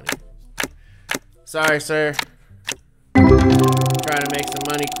make some money. Sorry, sir. Trying to make some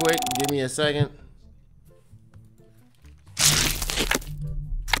money quick. Give me a second.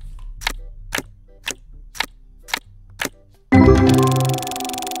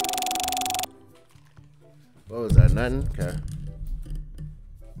 What was that? Nothing? Okay.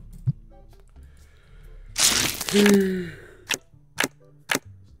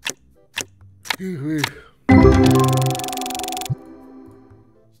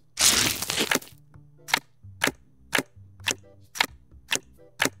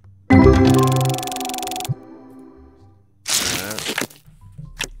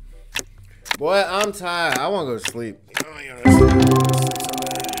 Boy, I'm tired. I want to go to sleep.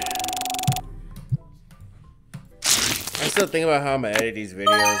 I still think about how I'm gonna edit these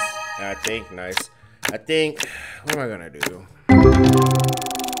videos. And I think, what am I gonna do?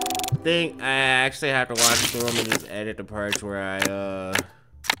 I think I actually have to watch through them and just edit the parts where I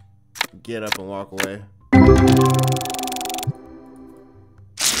get up and walk away.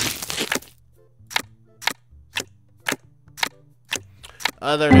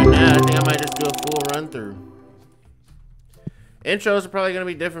 Other than that, I think I might just do a full run through. Intros are probably gonna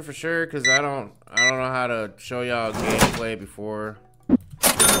be different for sure, cause I don't know how to show y'all gameplay before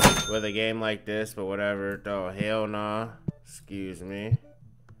with a game like this, but whatever. Oh hell nah. Excuse me.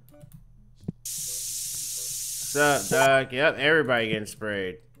 Sup, Doc? Yep, everybody getting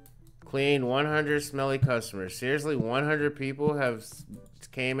sprayed. Clean 100 smelly customers. Seriously, 100 people have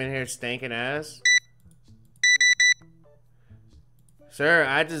came in here stinking ass. Sir,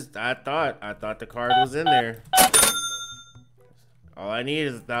 I thought the card was in there. All I need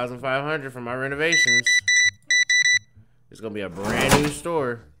is 1,500 for my renovations. It's gonna be a brand new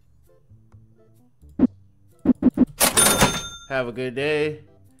store. Have a good day.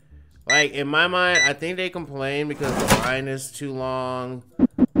 Like, in my mind, I think they complain because the line is too long.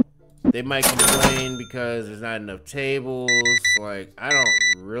 They might complain because there's not enough tables. Like, I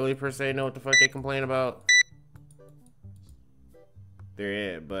don't really per se know what the fuck they complain about.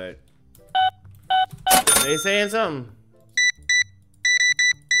 They're it, but they saying something.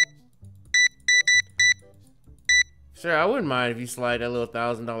 Sir, I wouldn't mind if you slide that little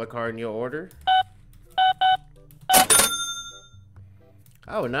 $1,000 card in your order.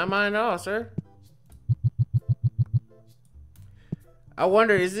 I would not mind at all, sir. I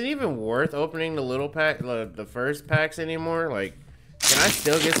wonder, is it even worth opening the little pack, the first packs anymore? Like, can I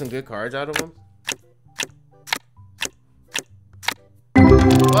still get some good cards out of them?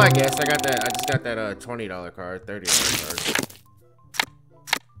 Well, I guess I just got that $20 card, $30 card.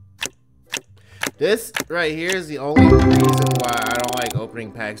 This right here is the only reason why I don't like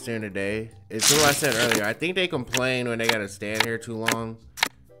opening packs during the day. It's what I said earlier. I think they complain when they gotta stand here too long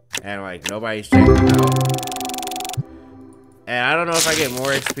and like nobody's checking them out. And I don't know if I get more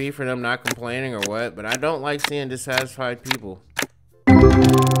XP for them not complaining or what, but I don't like seeing dissatisfied people.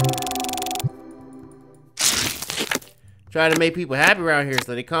 Trying to make people happy around here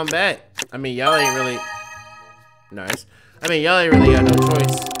so they come back. I mean, y'all ain't really nice. I mean, y'all ain't really got no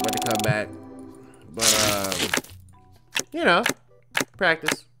choice but to come back. But you know,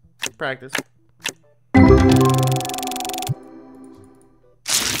 practice.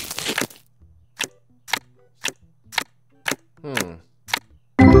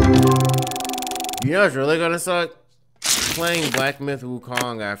 You know it's really gonna suck? Playing Black Myth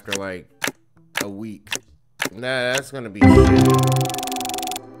Wukong after like a week. Nah, that's gonna be shitty.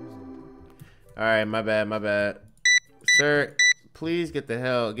 Alright, my bad. Sir, please get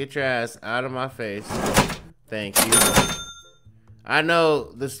your ass out of my face. Thank you. I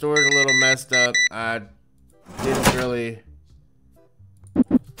know the store's a little messed up. I didn't really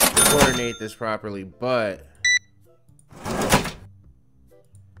coordinate this properly, but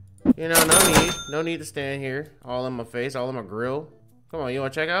you know, no need to stand here all in my face, all in my grill. Come on, you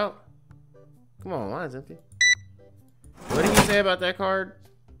wanna check out? Come on, line's empty. What did he say about that card?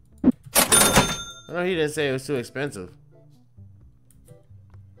 I know he didn't say it was too expensive.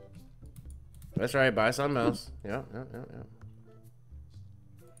 That's right, buy something else. Yep.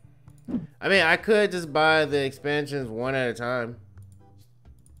 I mean, I could just buy the expansions one at a time.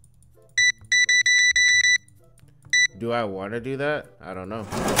 Do I want to do that? I don't know.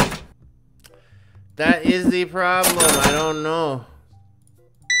 That is the problem. I don't know.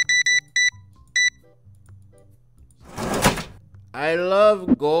 I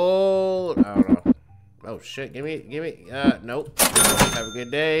love gold. I don't know. Oh shit, give me, nope. Have a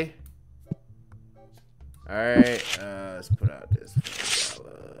good day. Alright, let's put out this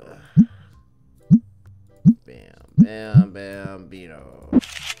 $1. Bam, bam, bambino.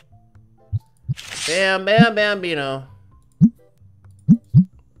 Bam, bam, bambino.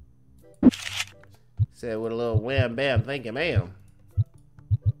 Said with a little wham, bam, thank you, ma'am.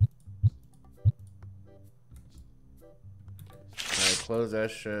 Alright, close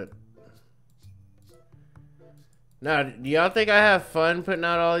that shit. Now, do y'all think I have fun putting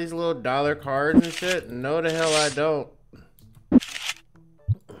out all these little dollar cards and shit? No, the hell I don't.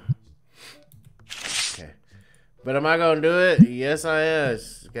 Okay. But am I gonna do it? Yes, I am.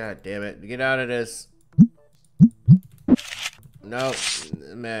 God damn it. Get out of this. Nope.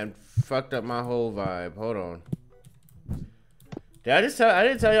 Man, fucked up my whole vibe. Hold on. Did I just tell... I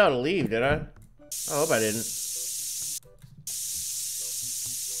didn't tell y'all to leave, did I? I hope I didn't.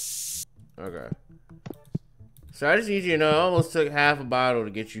 Okay. So I just need you to know I almost took half a bottle to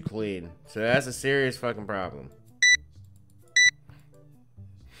get you clean. So that's a serious fucking problem.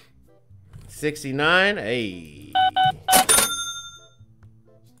 69. Hey.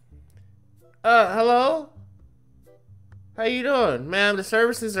 Hello? How you doing? Ma'am, the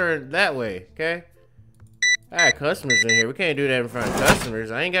services are that way, okay? I got customers in here. We can't do that in front of customers.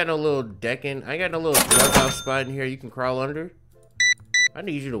 I ain't got no little decking. I ain't got no little drop off spot in here you can crawl under. I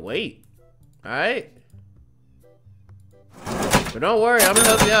need you to wait. Alright? But don't worry, I'm gonna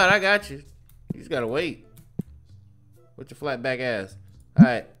help you out. I got you. You just gotta wait. With your flat back ass.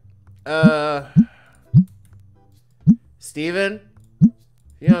 Alright. Steven?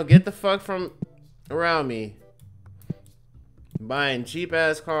 You know, get the fuck from around me. Buying cheap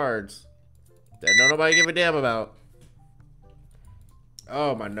ass cards that don't nobody give a damn about.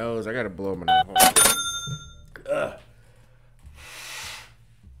 Oh, my nose. I gotta blow my nose. Ugh.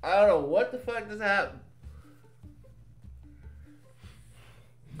 I don't know what the fuck just happened.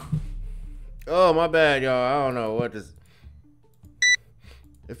 Oh, my bad, y'all. I don't know what this...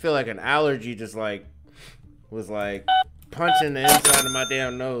 It feel like an allergy just, like, was, like, punching the inside of my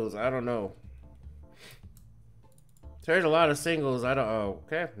damn nose. I don't know. There's a lot of singles I don't... Oh,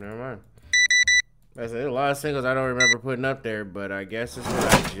 okay. Never mind. There's a lot of singles I don't remember putting up there, but I guess it's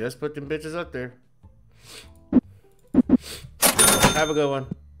because I just put them bitches up there. Have a good one.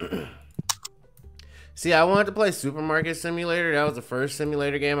 See, I wanted to play Supermarket Simulator. That was the first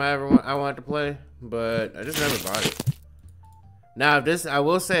simulator game I wanted to play, but I just never bought it. Now, if this, I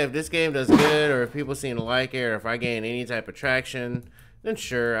will say, if this game does good, or if people seem to like it, or if I gain any type of traction, then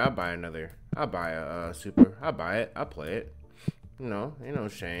sure, I'll buy another. I'll buy a Super. I'll buy it. I'll play it. You know, ain't no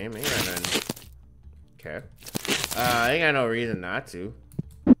shame. Ain't got nothing. Okay. Ain't got no reason not to.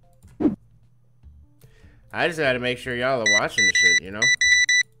 I just gotta make sure y'all are watching the shit, you know?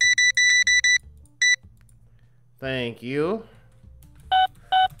 Thank you.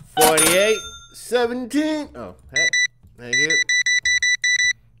 48, 17. Oh, hey. Thank you.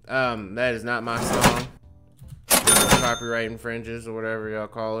 That is not my song. Copyright infringes or whatever y'all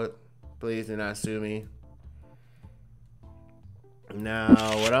call it. Please do not sue me. Now,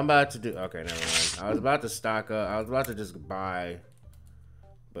 what I'm about to do... Okay, never mind. I was about to stock up. I was about to just buy...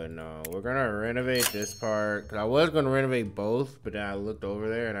 But no, we're going to renovate this part. Because I was going to renovate both, but then I looked over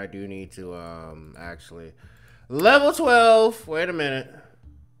there and I do need to actually... Level 12. Wait a minute.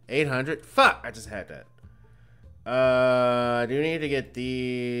 800. Fuck, I just had that. I do need to get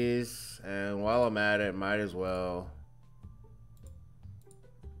these. And while I'm at it, might as well.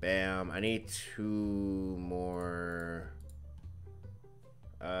 Bam. I need 2 more.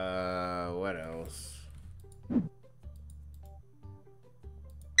 What else?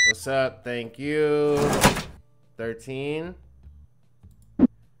 What's up? Thank you. 13.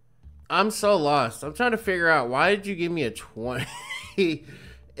 I'm so lost. I'm trying to figure out, why did you give me a 20?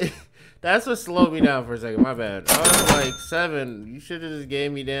 That's what slowed me down for a second. My bad. I was like 7. You should have just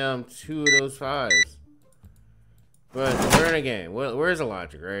gave me down 2 of those 5s. But we're in a game. Where's the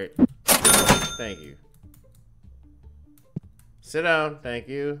logic, right? Thank you. Sit down. Thank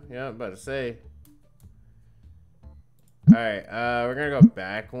you. Yeah, I'm about to say. Alright, we're gonna go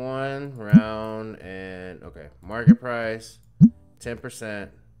back 1 round and okay. Market price, 10%.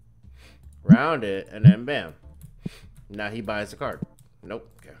 Round it, and then bam. Now he buys the card. Nope.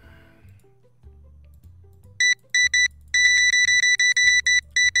 Okay.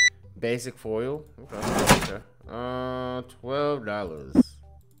 Basic foil. Okay. Okay. $12.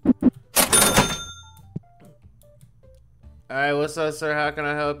 Alright, what's up, sir? How can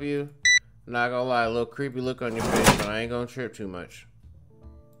I help you? Not gonna lie, a little creepy look on your face, but I ain't gonna trip too much.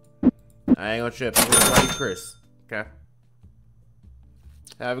 I ain't gonna trip. I'm gonna call you Chris. Okay.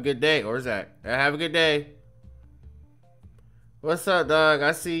 Have a good day. Or Zach. Have a good day. What's up, dog?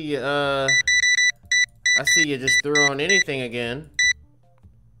 I see you, I see you just threw on anything again.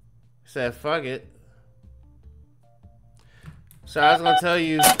 Said, fuck it. So I was gonna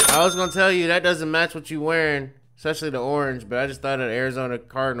tell you that doesn't match what you wearing, especially the orange, but I just thought of the Arizona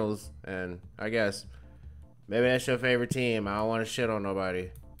Cardinals, and I guess maybe that's your favorite team. I don't want to shit on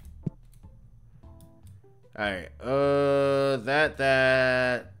nobody. Alright,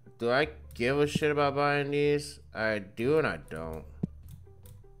 that, do I give a shit about buying these? I do and I don't.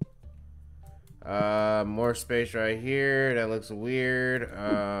 More space right here. That looks weird.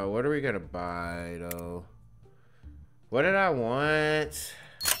 What are we gonna buy though? What did I want?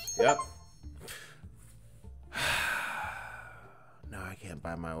 Yep. No, I can't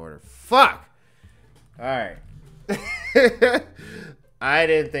buy my order. Fuck! Alright. I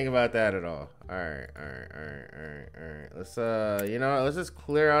didn't think about that at all. Alright. Let's, you know what? Let's just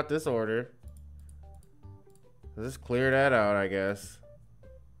clear out this order. Let's just clear that out, I guess.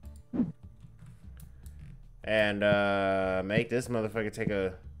 And, make this motherfucker take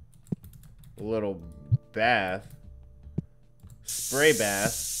a little bath. Spray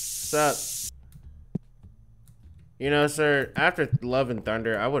bath. Sup? You know, sir, after Love and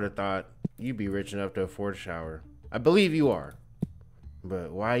Thunder, I would have thought you'd be rich enough to afford a shower. I believe you are.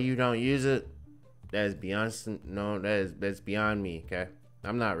 But why you don't use it, that is beyond, no, that's beyond me, okay?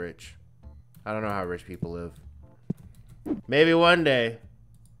 I'm not rich. I don't know how rich people live. Maybe one day.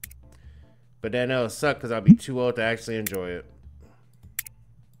 But then it'll suck because I'll be too old to actually enjoy it.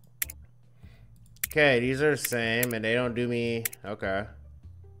 Okay, these are the same and they don't do me, okay.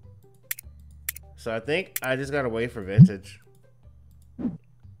 So I think I just gotta wait for vintage.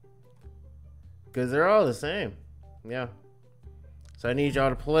 Because they're all the same, yeah. So I need y'all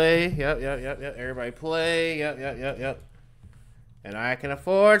to play. Yep. Everybody play. Yep. And I can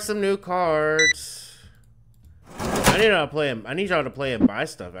afford some new cards. I need y'all to play them. I need y'all to play and buy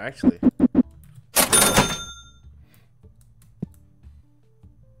stuff, actually.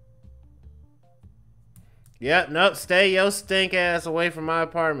 Yep, nope. Stay your stink ass away from my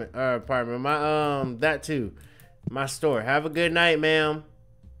apartment. My that too. My store. Have a good night, ma'am.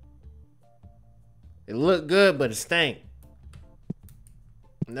 It looked good, but it stank.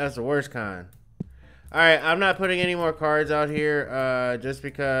 That's the worst kind. Alright, I'm not putting any more cards out here, just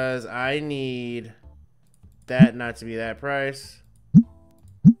because I need that not to be that price.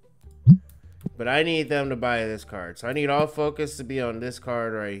 But I need them to buy this card. So I need all focus to be on this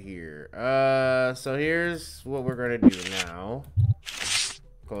card right here. So here's what we're going to do now.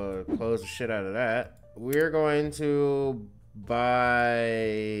 Close the shit out of that. We're going to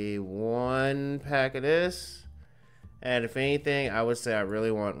buy one pack of this. And if anything, I would say I really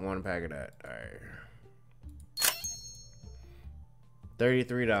want one pack of that. Alright.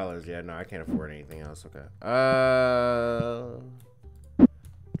 $33. Yeah, no, I can't afford anything else. Okay.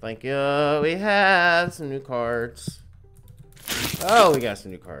 Thank you. We have some new cards. Oh, we got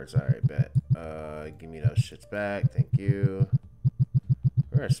some new cards. Alright, bet. Give me those shits back. Thank you.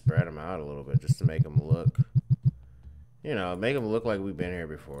 We're gonna spread them out a little bit just to make them look, you know, make them look like we've been here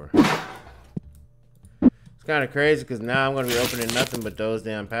before. It's kind of crazy because now I'm going to be opening nothing but those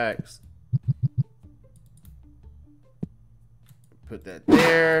damn packs. Put that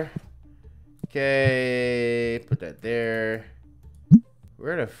there. Okay. Put that there.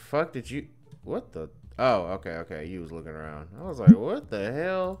 Where the fuck did you... What the... Oh, okay. You was looking around. I was like, what the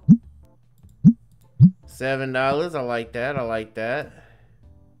hell? $7. I like that.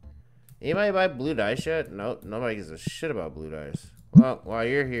 Anybody buy blue dice yet? Nope. Nobody gives a shit about blue dice. Well, while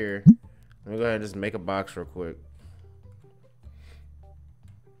you're here... Let me go ahead and just make a box real quick.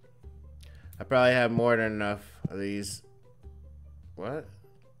 I probably have more than enough of these. What?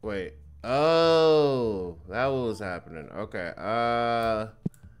 Wait. Oh, that was happening. Okay. Sure.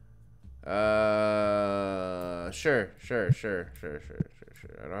 I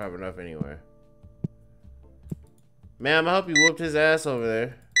don't have enough anyway. Ma'am, I hope you whooped his ass over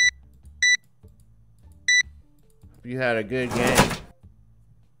there. Hope you had a good game.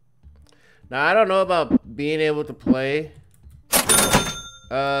 Now, I don't know about being able to play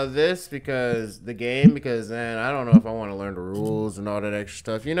this because then I don't know if I want to learn the rules and all that extra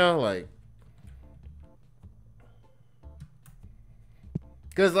stuff, you know, like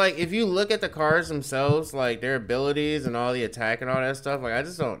Because, like, if you look at the cards themselves, like, their abilities and all the attack and all that stuff, like, I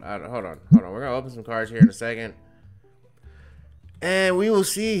just don't... hold on. We're going to open some cards here in a second. And we will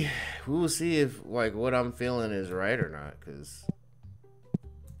see. We will see if, like, what I'm feeling is right or not. Because...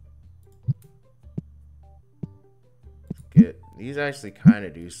 these actually kind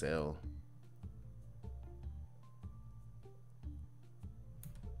of do sell.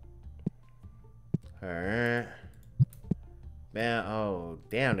 Alright. Man, oh,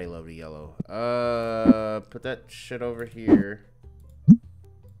 damn, they love the yellow. Put that shit over here.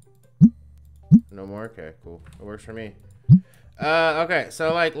 No more? Okay, cool. It works for me. Okay,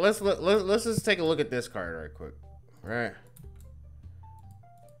 so, like, let's just take a look at this card right quick. Right.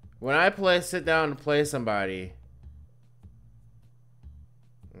 When I sit down to play somebody...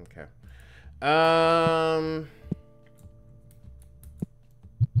 Okay.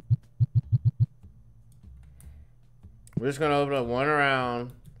 We're just gonna open up one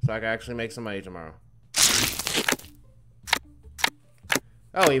round so I can actually make some money tomorrow.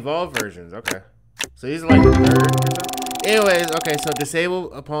 Oh, evolved versions. Okay. So these are like the third. Anyways, okay. So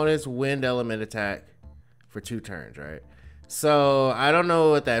disable opponent's wind element attack for 2 turns, right? So I don't know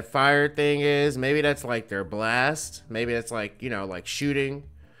what that fire thing is. Maybe that's like their blast. Maybe that's like, you know, like shooting.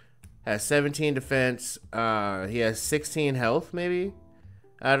 Has 17 defense. He has 16 health, maybe.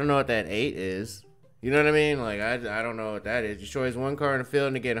 I don't know what that 8 is. You know what I mean? Like, I don't know what that is. Destroys 1 card in the field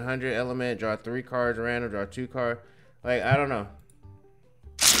and to get 100 element. Draw 3 cards random. Draw 2 cards. Like, I don't know.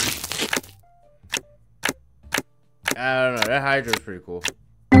 I don't know. That Hydra is pretty cool.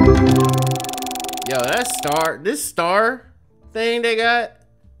 Yo, this star thing they got.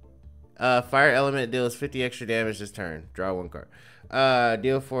 Fire element deals 50 extra damage this turn. Draw 1 card.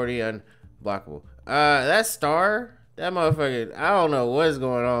 Deal 40 unblockable. That star... That motherfucker, I don't know what's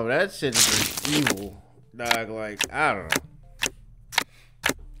going on, but that shit is just evil, dog. Like, I don't know.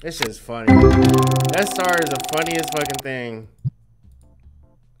 This shit's funny. That star is the funniest fucking thing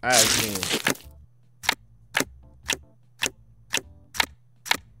I have seen.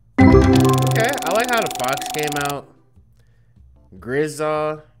 Okay, I like how the fox came out.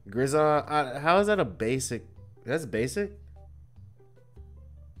 Grizzaw. How is that a basic? That's basic?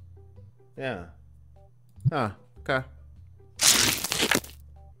 Yeah. Huh. Okay.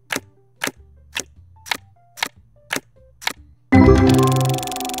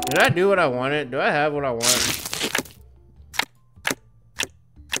 Did I do what I wanted? Do I have what I want?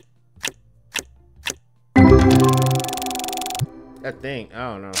 That thing,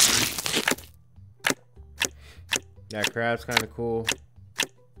 I don't know. That crab's kind of cool.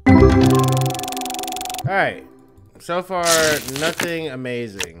 Alright. So far, nothing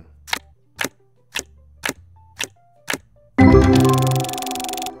amazing.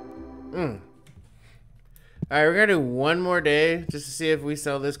 Alright, we're gonna do one more day just to see if we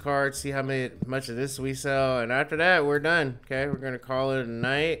sell this card, see how much of this we sell, and after that, we're done. Okay, we're gonna call it a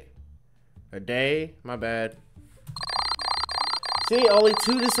night. A day, my bad. See, only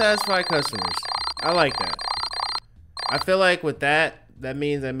 2 dissatisfied customers. I like that. I feel like with that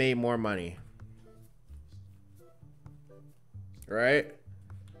means I made more money. Right?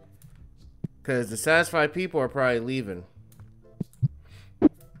 Because dissatisfied people are probably leaving.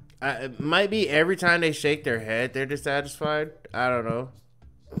 It might be every time they shake their head, they're dissatisfied. I don't know.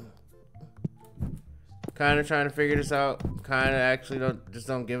 Kind of trying to figure this out. Kind of actually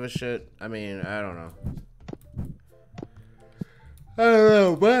don't give a shit. I mean, I don't know. I don't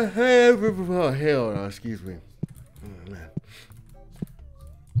know, but oh, hell no, excuse me. Oh, man.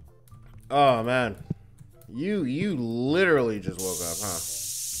 Oh, man. You literally just woke up, huh?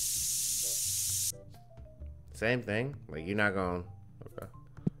 Same thing? Like, you're not going... Okay.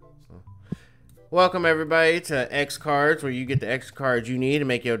 Welcome, everybody, to X Cards, where you get the X cards you need to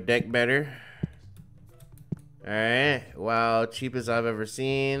make your deck better. Alright. Wow, cheapest I've ever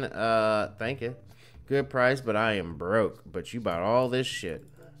seen. Thank you. Good price, but I am broke. But you bought all this shit.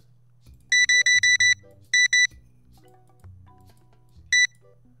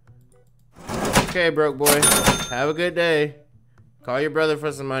 Okay, broke boy. Have a good day. Call your brother for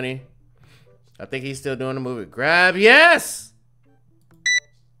some money. I think he's still doing the movie. Grab, yes!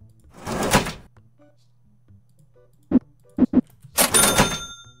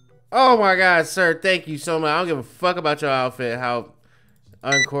 Oh my God, sir, thank you so much. I don't give a fuck about your outfit, how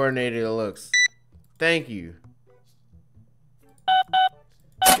uncoordinated it looks. Thank you.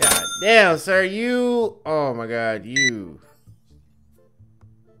 God damn, sir, you... Oh my God, you...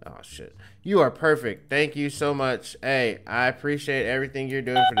 Oh shit. You are perfect. Thank you so much. Hey, I appreciate everything you're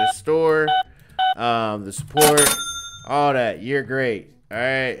doing for the store. The support. All that. You're great.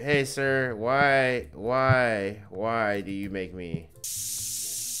 Alright. Hey, sir. Why do you make me...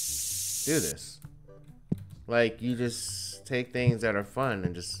 do this. Like, you just take things that are fun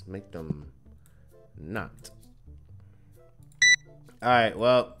and just make them not. Alright,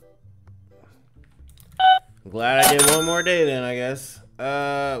 well. I'm glad I did one more day then, I guess.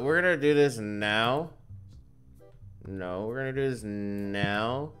 We're gonna do this now. No, we're gonna do this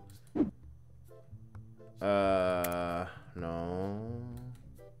now. No.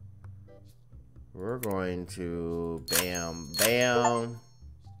 We're going to bam, bam.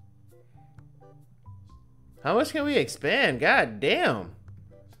 How much can we expand? God damn.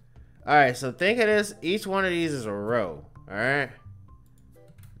 Alright, so think of this. Each one of these is a row. Alright?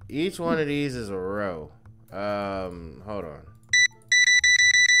 Each one of these is a row. Hold on.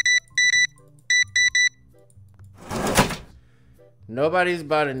 Nobody's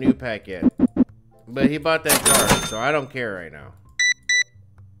bought a new pack yet. But he bought that card, so I don't care right now.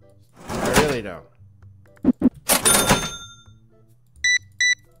 I really don't.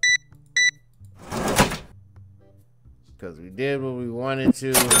 Because we did what we wanted to.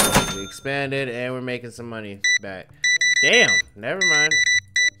 We expanded and we're making some money back. Damn, never mind.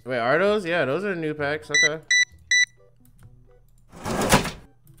 Wait, are those? Yeah, those are new packs. Okay.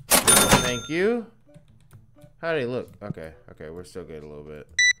 Thank you. How do they look? Okay, okay, we're still good a little bit.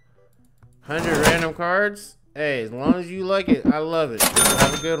 100 random cards. Hey, as long as you like it, I love it.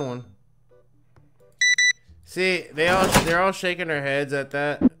 Have a good one. See, they're all shaking their heads at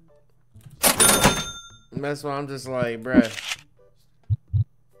that. And that's why I'm just like, bruh.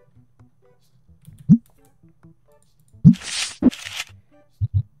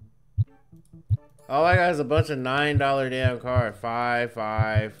 All I got is a bunch of $9 damn card. 5,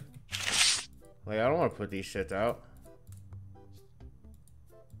 5. Like, I don't want to put these shits out.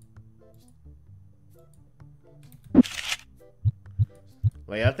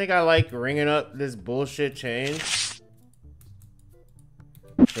 Like, I think I like ringing up this bullshit chain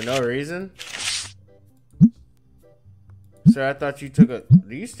for no reason. Sir, I thought you took a...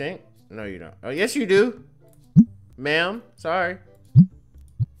 Do you stink? No, you don't. Oh, yes, you do. Ma'am, sorry.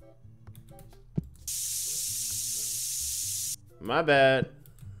 My bad.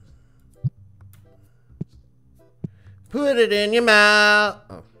 Put it in your mouth.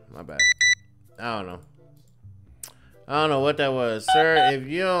 Oh, my bad. I don't know. I don't know what that was. Sir, if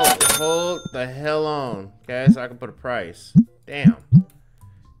you don't hold the hell on, okay, so I can put a price. Damn.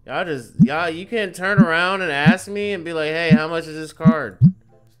 Y'all, you can't turn around and ask me and be like, hey, how much is this card?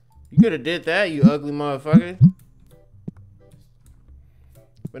 You could have did that, you ugly motherfucker.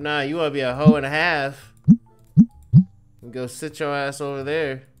 But nah, you want to be a hoe and a half. And go sit your ass over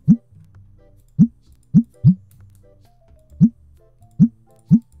there.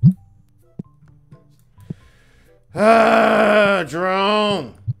 Ah,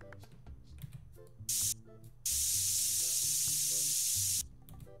 Jerome.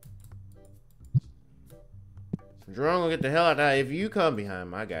 Jerome will get the hell out of that if you come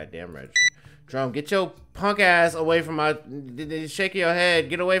behind my goddamn register. Jerome, get your punk ass away from my... Shake your head.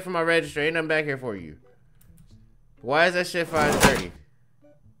 Get away from my register. Ain't nothing back here for you. Why is that shit 5:30?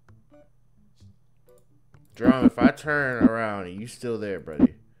 Jerome, if I turn around and you still there,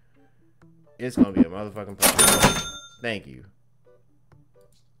 buddy, it's gonna be a motherfucking problem. Thank you.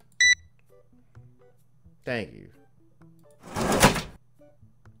 Thank you.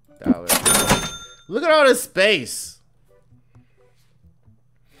 $1. Look at all this space.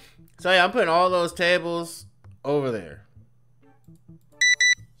 So yeah, I'm putting all those tables over there.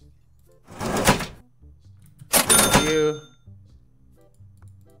 Thank you.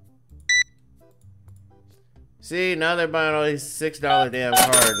 See, now they're buying all these $6 damn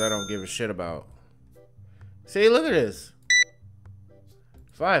cards I don't give a shit about. See, look at this.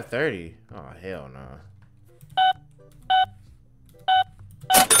 5:30. Oh, hell no.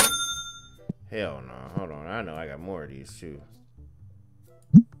 Hell no. Hold on. I know I got more of these too.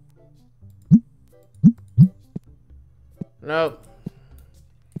 Nope.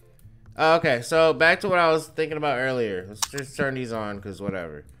 Okay, so back to what I was thinking about earlier. Let's just turn these on because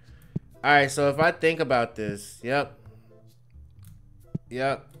whatever. Alright, so if I think about this, yep.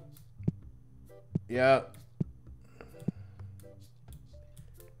 Yep. Yep.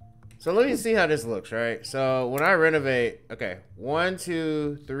 So let me see how this looks, right? So when I renovate, okay, 1,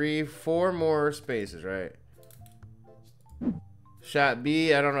 2, 3, 4 more spaces, right? Shot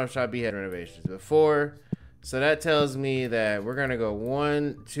B, I don't know if Shot B had renovations, but 4. So that tells me that we're gonna go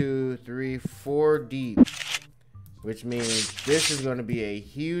 1, 2, 3, 4 deep. Which means this is going to be a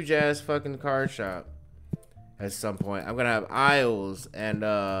huge ass fucking card shop at some point. I'm going to have aisles and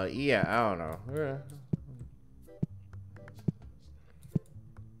yeah, I don't know.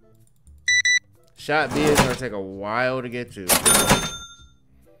 Shot B is going to take a while to get to.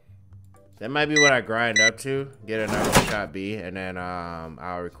 That might be what I grind up to. Get enough shot B, and then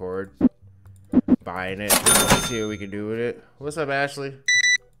I'll record buying it. See what we can do with it. What's up, Ashley?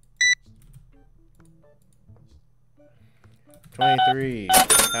 23.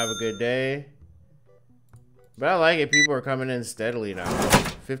 Have a good day. But I like it. People are coming in steadily now.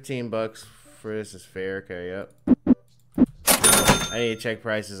 15 bucks for this is fair. Okay, yep. I need to check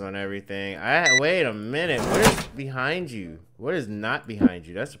prices on everything. Wait a minute. What is behind you? What is not behind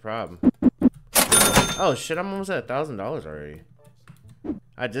you? That's the problem. Oh shit! I'm almost at $1,000 already.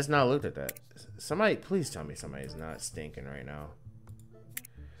 I just now looked at that. Somebody, please tell me somebody's not stinking right now.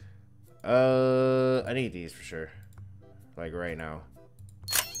 I need these for sure. Like right now.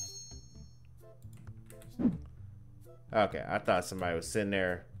 Okay, I thought somebody was sitting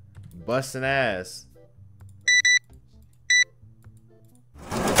there busting ass.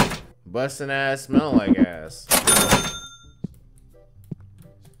 Busting ass, smelling like ass.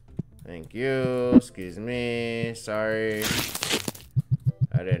 Thank you. Excuse me. Sorry.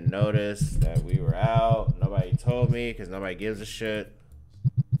 I didn't notice that we were out. Nobody told me because nobody gives a shit.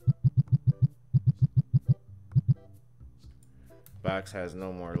 Box has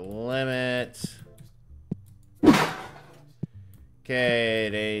no more limit.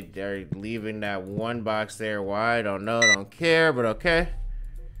 Okay, they're leaving that one box there. Why? I don't know. Don't care, but okay.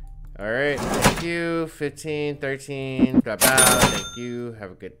 Alright, thank you. 15, 13. Blah, blah. Thank you.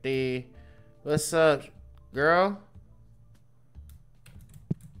 Have a good day. What's up, girl?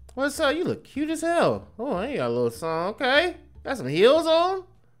 What's up? You look cute as hell. Oh, I got a little song. Okay. Got some heels on?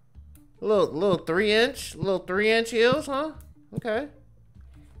 Little 3-inch heels, huh? Okay.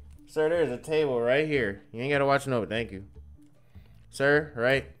 Sir, there's a table right here. You ain't gotta watch no, thank you. Sir,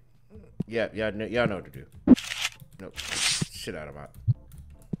 right? Yeah, y'all know what to do. Nope. Shit out of my.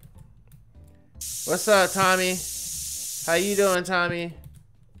 What's up, Tommy? How you doing, Tommy?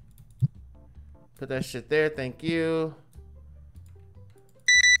 Put that shit there, thank you.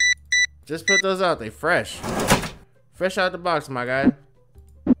 Just put those out, they fresh. Fresh out the box, my guy.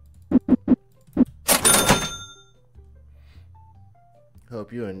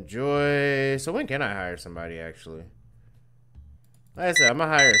 Hope you enjoy. So when can I hire somebody, actually? Like I said, I'm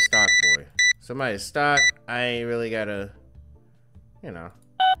gonna hire a stock boy. Somebody's stock, I ain't really gotta, you know.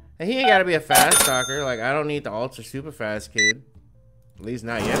 And he ain't gotta be a fast stalker. Like, I don't need the ultra super fast kid. At least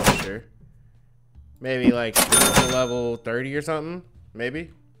not yet, for sure. Maybe like level 30 or something.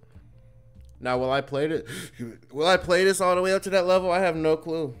 Maybe. Now, will I play it? Will I play this all the way up to that level? I have no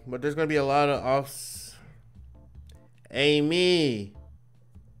clue. But there's gonna be a lot of offs. Amy.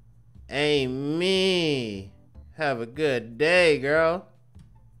 Amy. Have a good day, girl.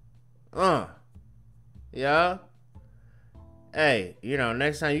 Yeah. Hey, you know,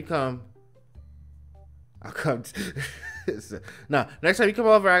 next time you come, I'll come. No, next time you come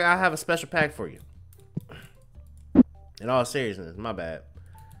over, I'll have a special pack for you. In all seriousness, my bad.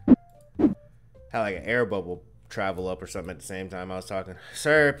 Had like an air bubble travel up or something at the same time I was talking.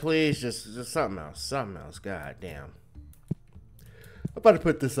 Sir, please, just something else. Something else. God damn. I'm about to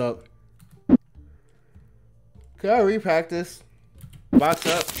put this up. Can I repack this? Box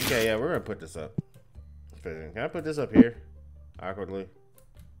up? Okay, yeah, we're gonna put this up. Can I put this up here? Awkwardly.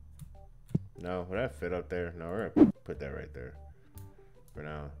 No, would that fit up there? No, we're gonna put that right there. For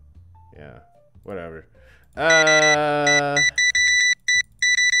now. Yeah. Whatever.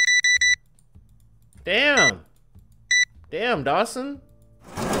 Damn. Damn, Dawson.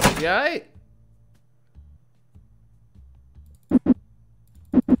 You alright?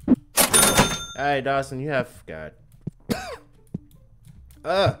 Alright, Dawson, you have God.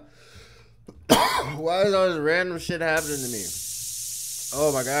 Why is all this random shit happening to me?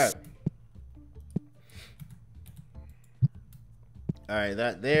 Oh my God. Alright,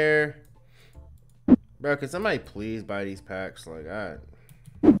 that there. Bro, can somebody please buy these packs? Like,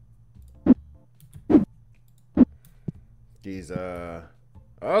 these,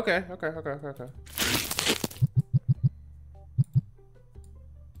 okay.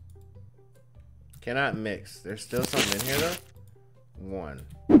 Cannot mix. There's still something in here, though. One.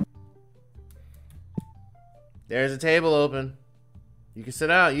 There's a table open. You can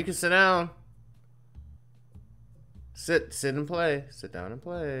sit out. You can sit down. Sit and play. Sit down and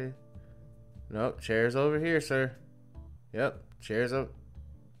play. Nope, chairs over here, sir. Yep, chairs over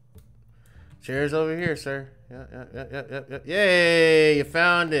here, sir. Yep. Yay, you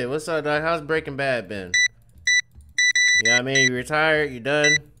found it. What's up, dog? How's Breaking Bad been? You know what I mean? You retired? You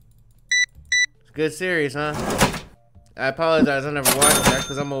done? It's a good series, huh? I apologize, I never watched that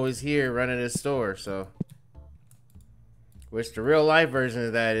because I'm always here running this store, so. Which the real life version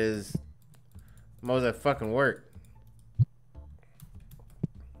of that is I'm always at fucking work.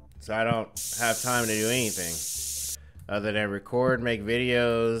 So I don't have time to do anything other than record, make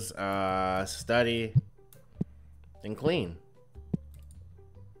videos, study, and clean.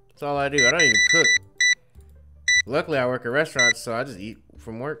 That's all I do. I don't even cook. Luckily, I work at restaurants, so I just eat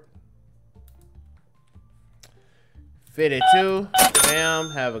from work. 52.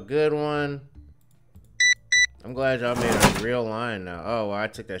 Bam. Have a good one. I'm glad y'all made a real line now. Oh, well, I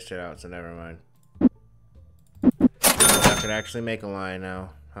took that shit out, so never mind. I could actually make a line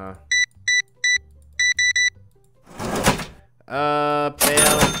now, huh?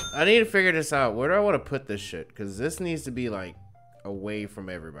 Bam. I need to figure this out. Where do I want to put this shit? Because this needs to be, like, away from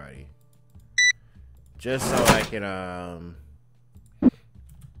everybody. Just so I can, I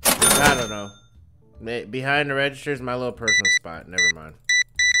don't know. Behind the register is my little personal spot. Never mind.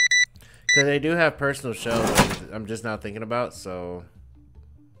 Because they do have personal shelves I'm just not thinking about, so...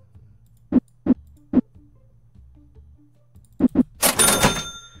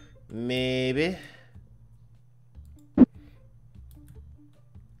 Maybe.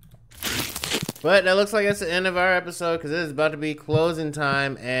 But that looks like that's the end of our episode because it is about to be closing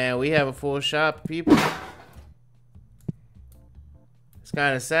time and we have a full shop, people. It's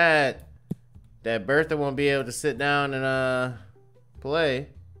kind of sad that Bertha won't be able to sit down and play.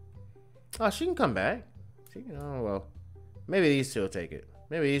 Oh, she can come back. She can, oh, well. Maybe these two will take it.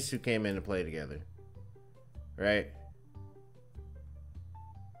 Maybe these two came in to play together. Right?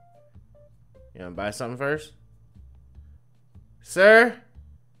 You wanna buy something first? Sir?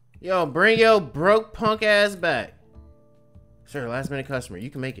 Yo, bring your broke punk ass back. Sir, last minute customer. You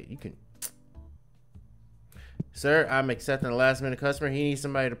can make it. You can. Sir, I'm accepting a last minute customer. He needs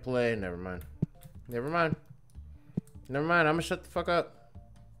somebody to play. Never mind. Never mind. Never mind. I'm gonna shut the fuck up.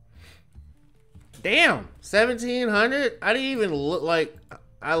 Damn. 1,700? I didn't even look like.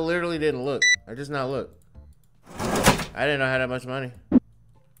 I literally didn't look. I just not look. I didn't know I had that much money.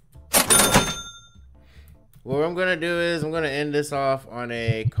 What I'm gonna do is I'm gonna end this off on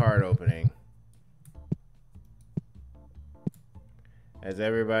a card opening. As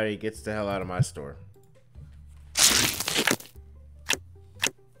everybody gets the hell out of my store.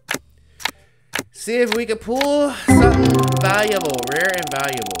 See if we can pull something valuable, rare and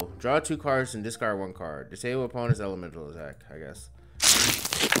valuable. Draw 2 cards and discard 1 card. Disable opponent's elemental attack, I guess.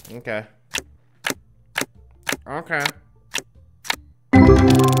 Okay. Okay.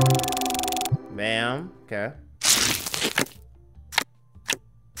 Bam. Okay.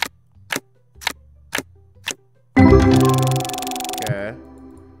 Okay.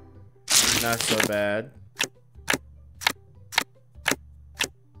 Not so bad.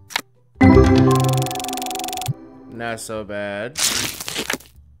 Not so bad.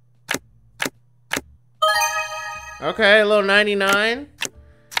 Okay, a little 99.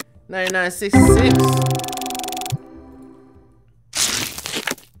 99.66.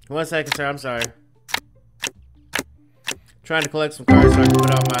 1 second, sir. I'm sorry. Trying to collect some cards so I can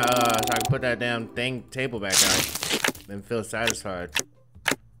put out my so I can put that damn table back out and feel satisfied.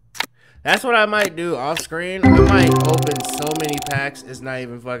 That's what I might do off screen. I might open so many packs it's not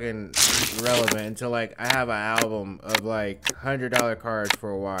even fucking relevant until like I have an album of like $100 cards for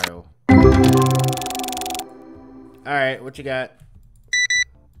a while. All right, what you got?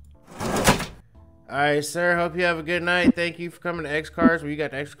 All right, sir. Hope you have a good night. Thank you for coming to X Cards. Where you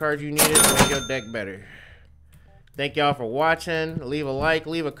got the X cards you needed to make your deck better. Thank y'all for watching. Leave a like,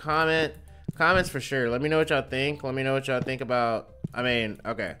 leave a comment. Comments for sure. Let me know what y'all think. Let me know what y'all think about. I mean,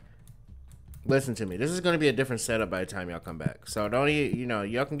 okay. Listen to me. This is going to be a different setup by the time y'all come back. So don't you know,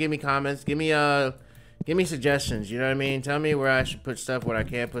 y'all can give me comments. Give me suggestions. You know what I mean? Tell me where I should put stuff, where I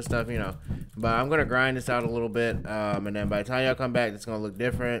can't put stuff. You know. But I'm gonna grind this out a little bit, and then by the time y'all come back, it's gonna look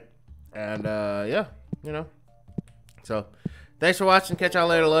different. And yeah, you know. So thanks for watching. Catch y'all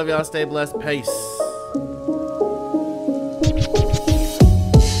later. Love y'all. Stay blessed. Peace.